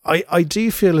 I do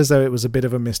feel as though it was a bit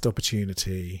of a missed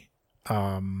opportunity.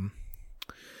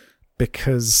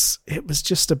 Because it was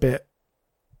just a bit,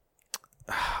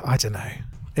 I don't know.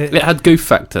 It had goof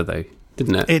factor though,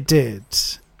 didn't it? It did.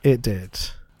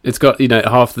 It's got,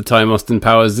 half the time Austin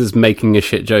Powers is making a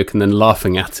shit joke and then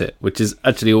laughing at it, which is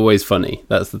actually always funny.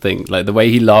 That's the thing. Like the way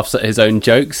he laughs at his own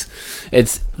jokes,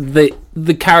 it's the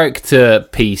character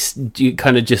piece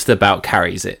kind of just about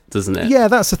carries it, doesn't it? Yeah,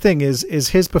 that's the thing is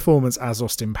his performance as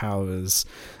Austin Powers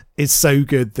is so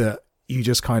good that you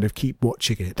just kind of keep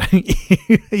watching it, don't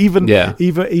you?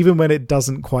 Even when it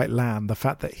doesn't quite land, the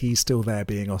fact that he's still there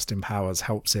being Austin Powers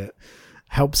helps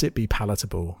it be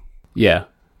palatable. Yeah.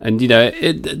 And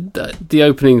the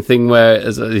opening thing where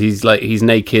he's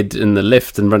naked in the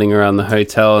lift and running around the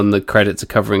hotel and the credits are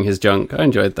covering his junk, I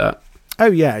enjoyed that.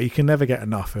 Oh yeah, you can never get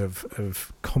enough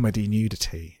of comedy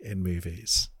nudity in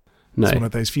movies. No. It's one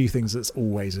of those few things that's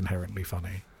always inherently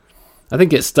funny. I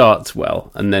think it starts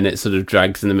well, and then it sort of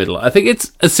drags in the middle. I think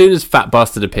it's as soon as Fat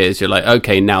Bastard appears, you're like,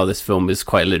 okay, now this film is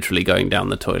quite literally going down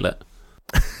the toilet.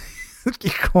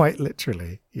 Quite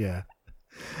literally, yeah.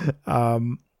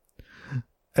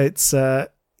 It's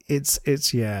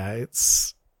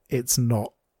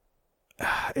not.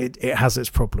 It has its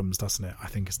problems, doesn't it? I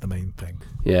think is the main thing.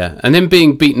 Yeah, and then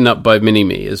being beaten up by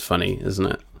Mini-Me is funny, isn't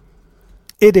it?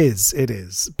 It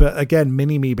is. But again,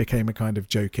 Mini-Me became a kind of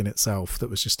joke in itself that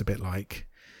was just a bit like,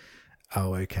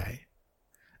 oh, okay.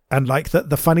 And like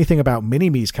the funny thing about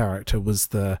Mini-Me's character was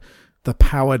the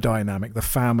power dynamic, the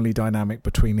family dynamic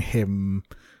between him,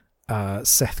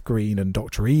 Seth Green, and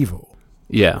Dr. Evil.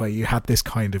 Yeah. Where you had this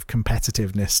kind of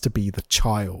competitiveness to be the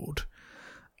child.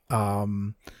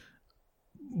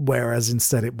 Whereas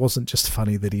instead it wasn't just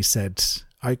funny that he said,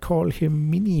 I call him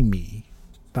Mini-Me.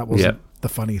 That wasn't the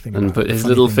funny thing about it. And put his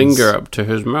little finger up to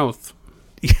his mouth.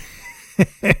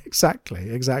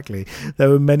 Exactly. There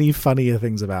were many funnier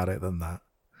things about it than that.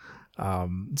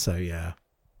 So yeah.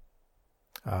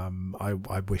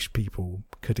 I wish people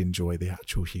could enjoy the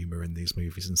actual humour in these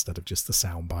movies instead of just the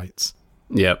sound bites.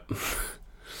 Yep.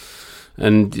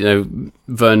 And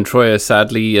Vern Troyer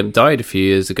sadly died a few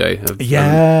years ago.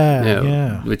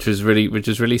 Which was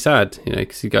really sad.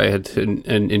 Because the guy had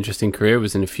an interesting career,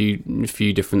 was in a few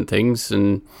different things,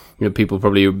 and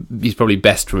he's probably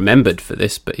best remembered for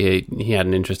this, but he had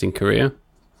an interesting career.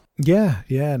 Yeah,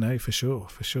 no, for sure.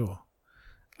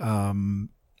 And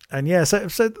yeah, so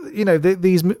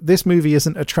this movie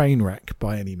isn't a train wreck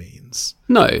by any means.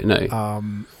 No.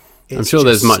 I'm sure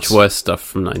there's much worse stuff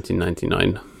from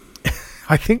 1999.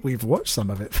 I think we've watched some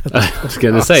of it. I was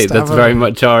going to say that's very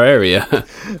much our area.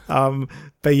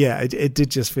 But yeah, it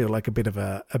did just feel like a bit of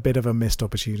a missed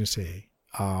opportunity.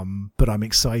 But I'm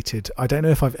excited. I don't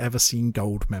know if I've ever seen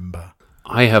Goldmember.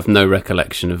 I have no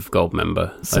recollection of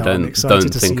Goldmember. So I don't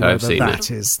think I've seen it. That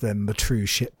is then the true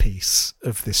shit piece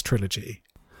of this trilogy.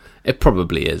 It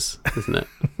probably is, isn't it?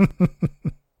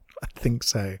 I think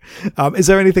so. Is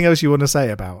there anything else you want to say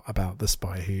about The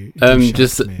Spy Who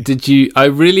I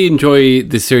really enjoy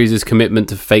this series' commitment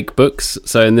to fake books.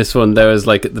 So in this one, there was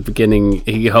like at the beginning,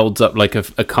 he holds up like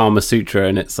a Kama Sutra,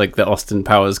 and it's like the Austin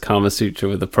Powers Kama Sutra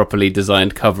with a properly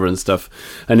designed cover and stuff.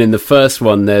 And in the first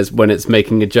one, there's when it's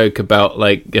making a joke about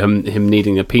like him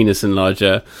needing a penis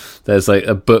enlarger. There's like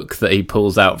a book that he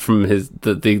pulls out from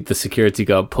the security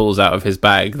guard pulls out of his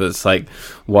bag that's like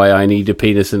Why I Need a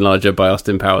Penis Enlarger by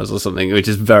Austin Powers or something, which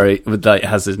is very like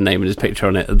has his name and his picture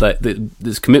on it. Like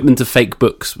this commitment to fake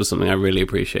books was something I really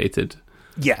appreciated.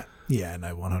 Yeah,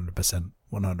 no, 100%.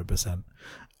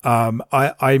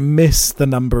 I miss the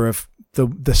number of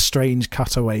the strange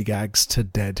cutaway gags to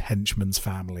dead henchmen's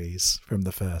families from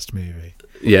the first movie.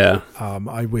 Yeah.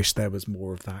 I wish there was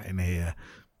more of that in here.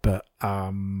 But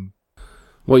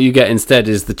what you get instead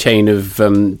is the chain of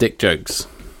dick jokes.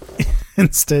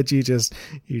 Instead, you just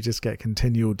get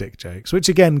continual dick jokes, which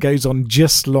again goes on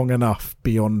just long enough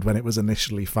beyond when it was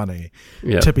initially funny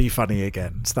to be funny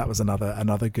again. So that was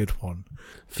another good one,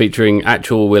 featuring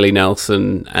actual Willie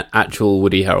Nelson, actual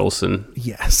Woody Harrelson.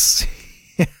 Yes,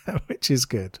 which is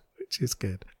good.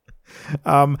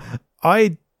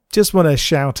 I just want to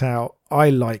shout out.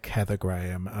 I like Heather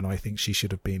Graham, and I think she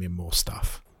should have been in more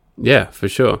stuff. Yeah, for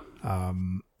sure.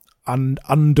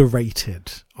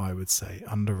 Underrated, I would say.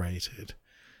 Underrated.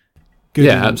 Good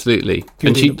absolutely.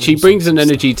 And she brings an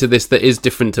energy to this that is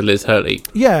different to Liz Hurley.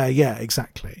 Yeah,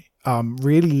 exactly.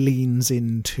 Really leans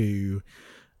into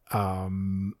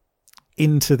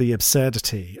the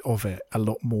absurdity of it a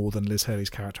lot more than Liz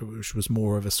Hurley's character, which was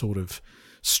more of a sort of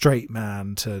straight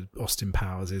man to Austin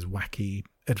Powers' wacky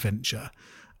adventure.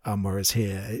 Whereas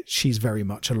here, she's very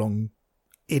much along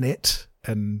in it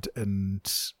and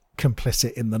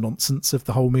complicit in the nonsense of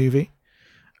the whole movie,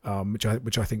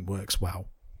 which I think works well.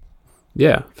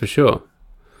 Yeah, for sure.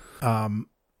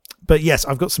 But yes,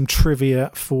 I've got some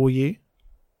trivia for you.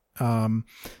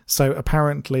 So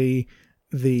apparently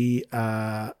the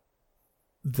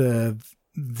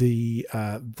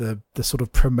sort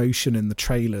of promotion in the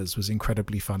trailers was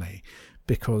incredibly funny.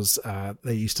 Because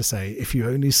they used to say, if you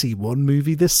only see one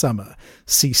movie this summer,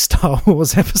 see Star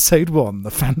Wars Episode 1,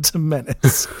 The Phantom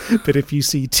Menace. But if you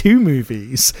see 2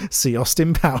 movies, see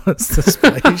Austin Powers, The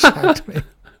Spy Who Shagged Me.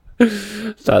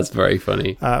 That's very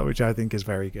funny. Which I think is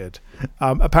very good.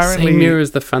 Apparently, same year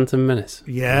as The Phantom Menace.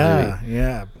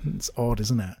 Yeah. It's odd,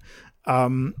 isn't it?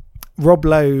 Rob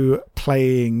Lowe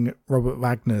playing Robert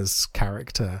Wagner's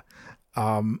character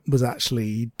was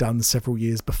actually done several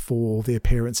years before the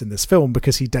appearance in this film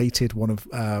because he dated one of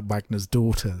Wagner's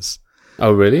daughters.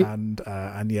 Oh, really?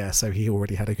 And yeah, so he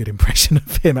already had a good impression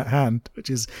of him at hand, which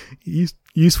is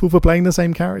useful for playing the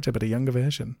same character but a younger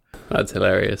version. That's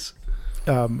hilarious.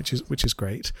 Which is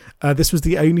great. This was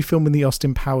the only film in the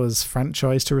Austin Powers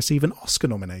franchise to receive an Oscar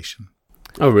nomination.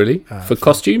 Oh, really? For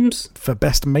costumes? For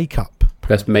best makeup.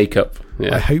 Best makeup.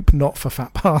 Yeah. I hope not for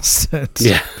Fat Bastard.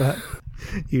 Yeah. But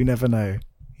you never know.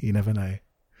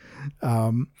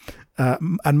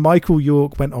 And Michael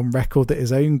York went on record that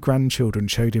his own grandchildren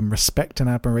showed him respect and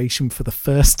admiration for the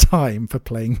first time for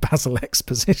playing Basil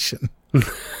Exposition.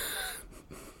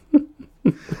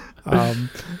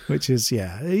 Which is, he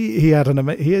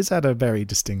has had a very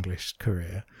distinguished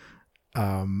career.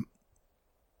 And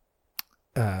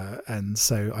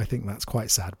so I think that's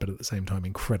quite sad, but at the same time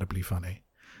incredibly funny.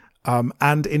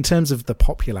 And in terms of the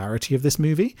popularity of this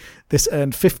movie, this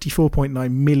earned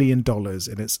 $54.9 million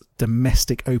in its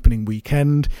domestic opening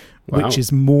weekend, Wow. which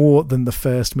is more than the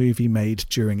first movie made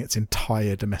during its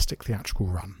entire domestic theatrical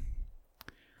run.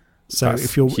 So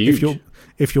That's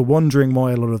if you're wondering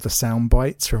why a lot of the sound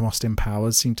bites from Austin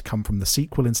Powers seem to come from the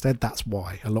sequel instead, that's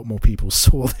why a lot more people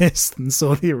saw this than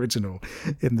saw the original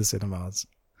in the cinemas.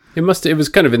 It was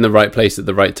kind of in the right place at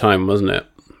the right time, wasn't it?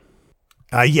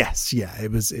 Yes,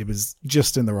 it was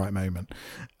just in the right moment.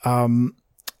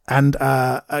 And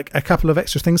a couple of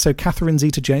extra things. So Catherine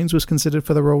Zeta-Jones was considered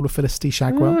for the role of Felicity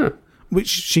Shagwell, which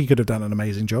she could have done an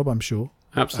amazing job, I'm sure.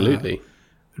 Absolutely. It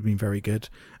would have been very good.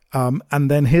 And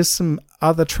then here's some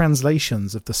other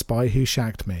translations of The Spy Who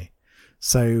Shagged Me.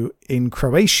 So in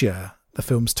Croatia, the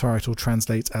film's title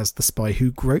translates as The Spy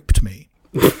Who Groped Me.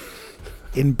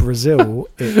 In Brazil,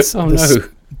 it's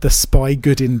The Spy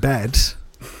Good in Bed.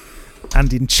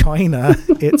 And in China,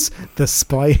 it's The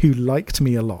Spy Who Liked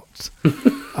Me a Lot.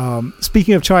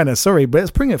 Speaking of China, sorry, but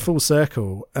let's bring it full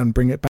circle and bring it back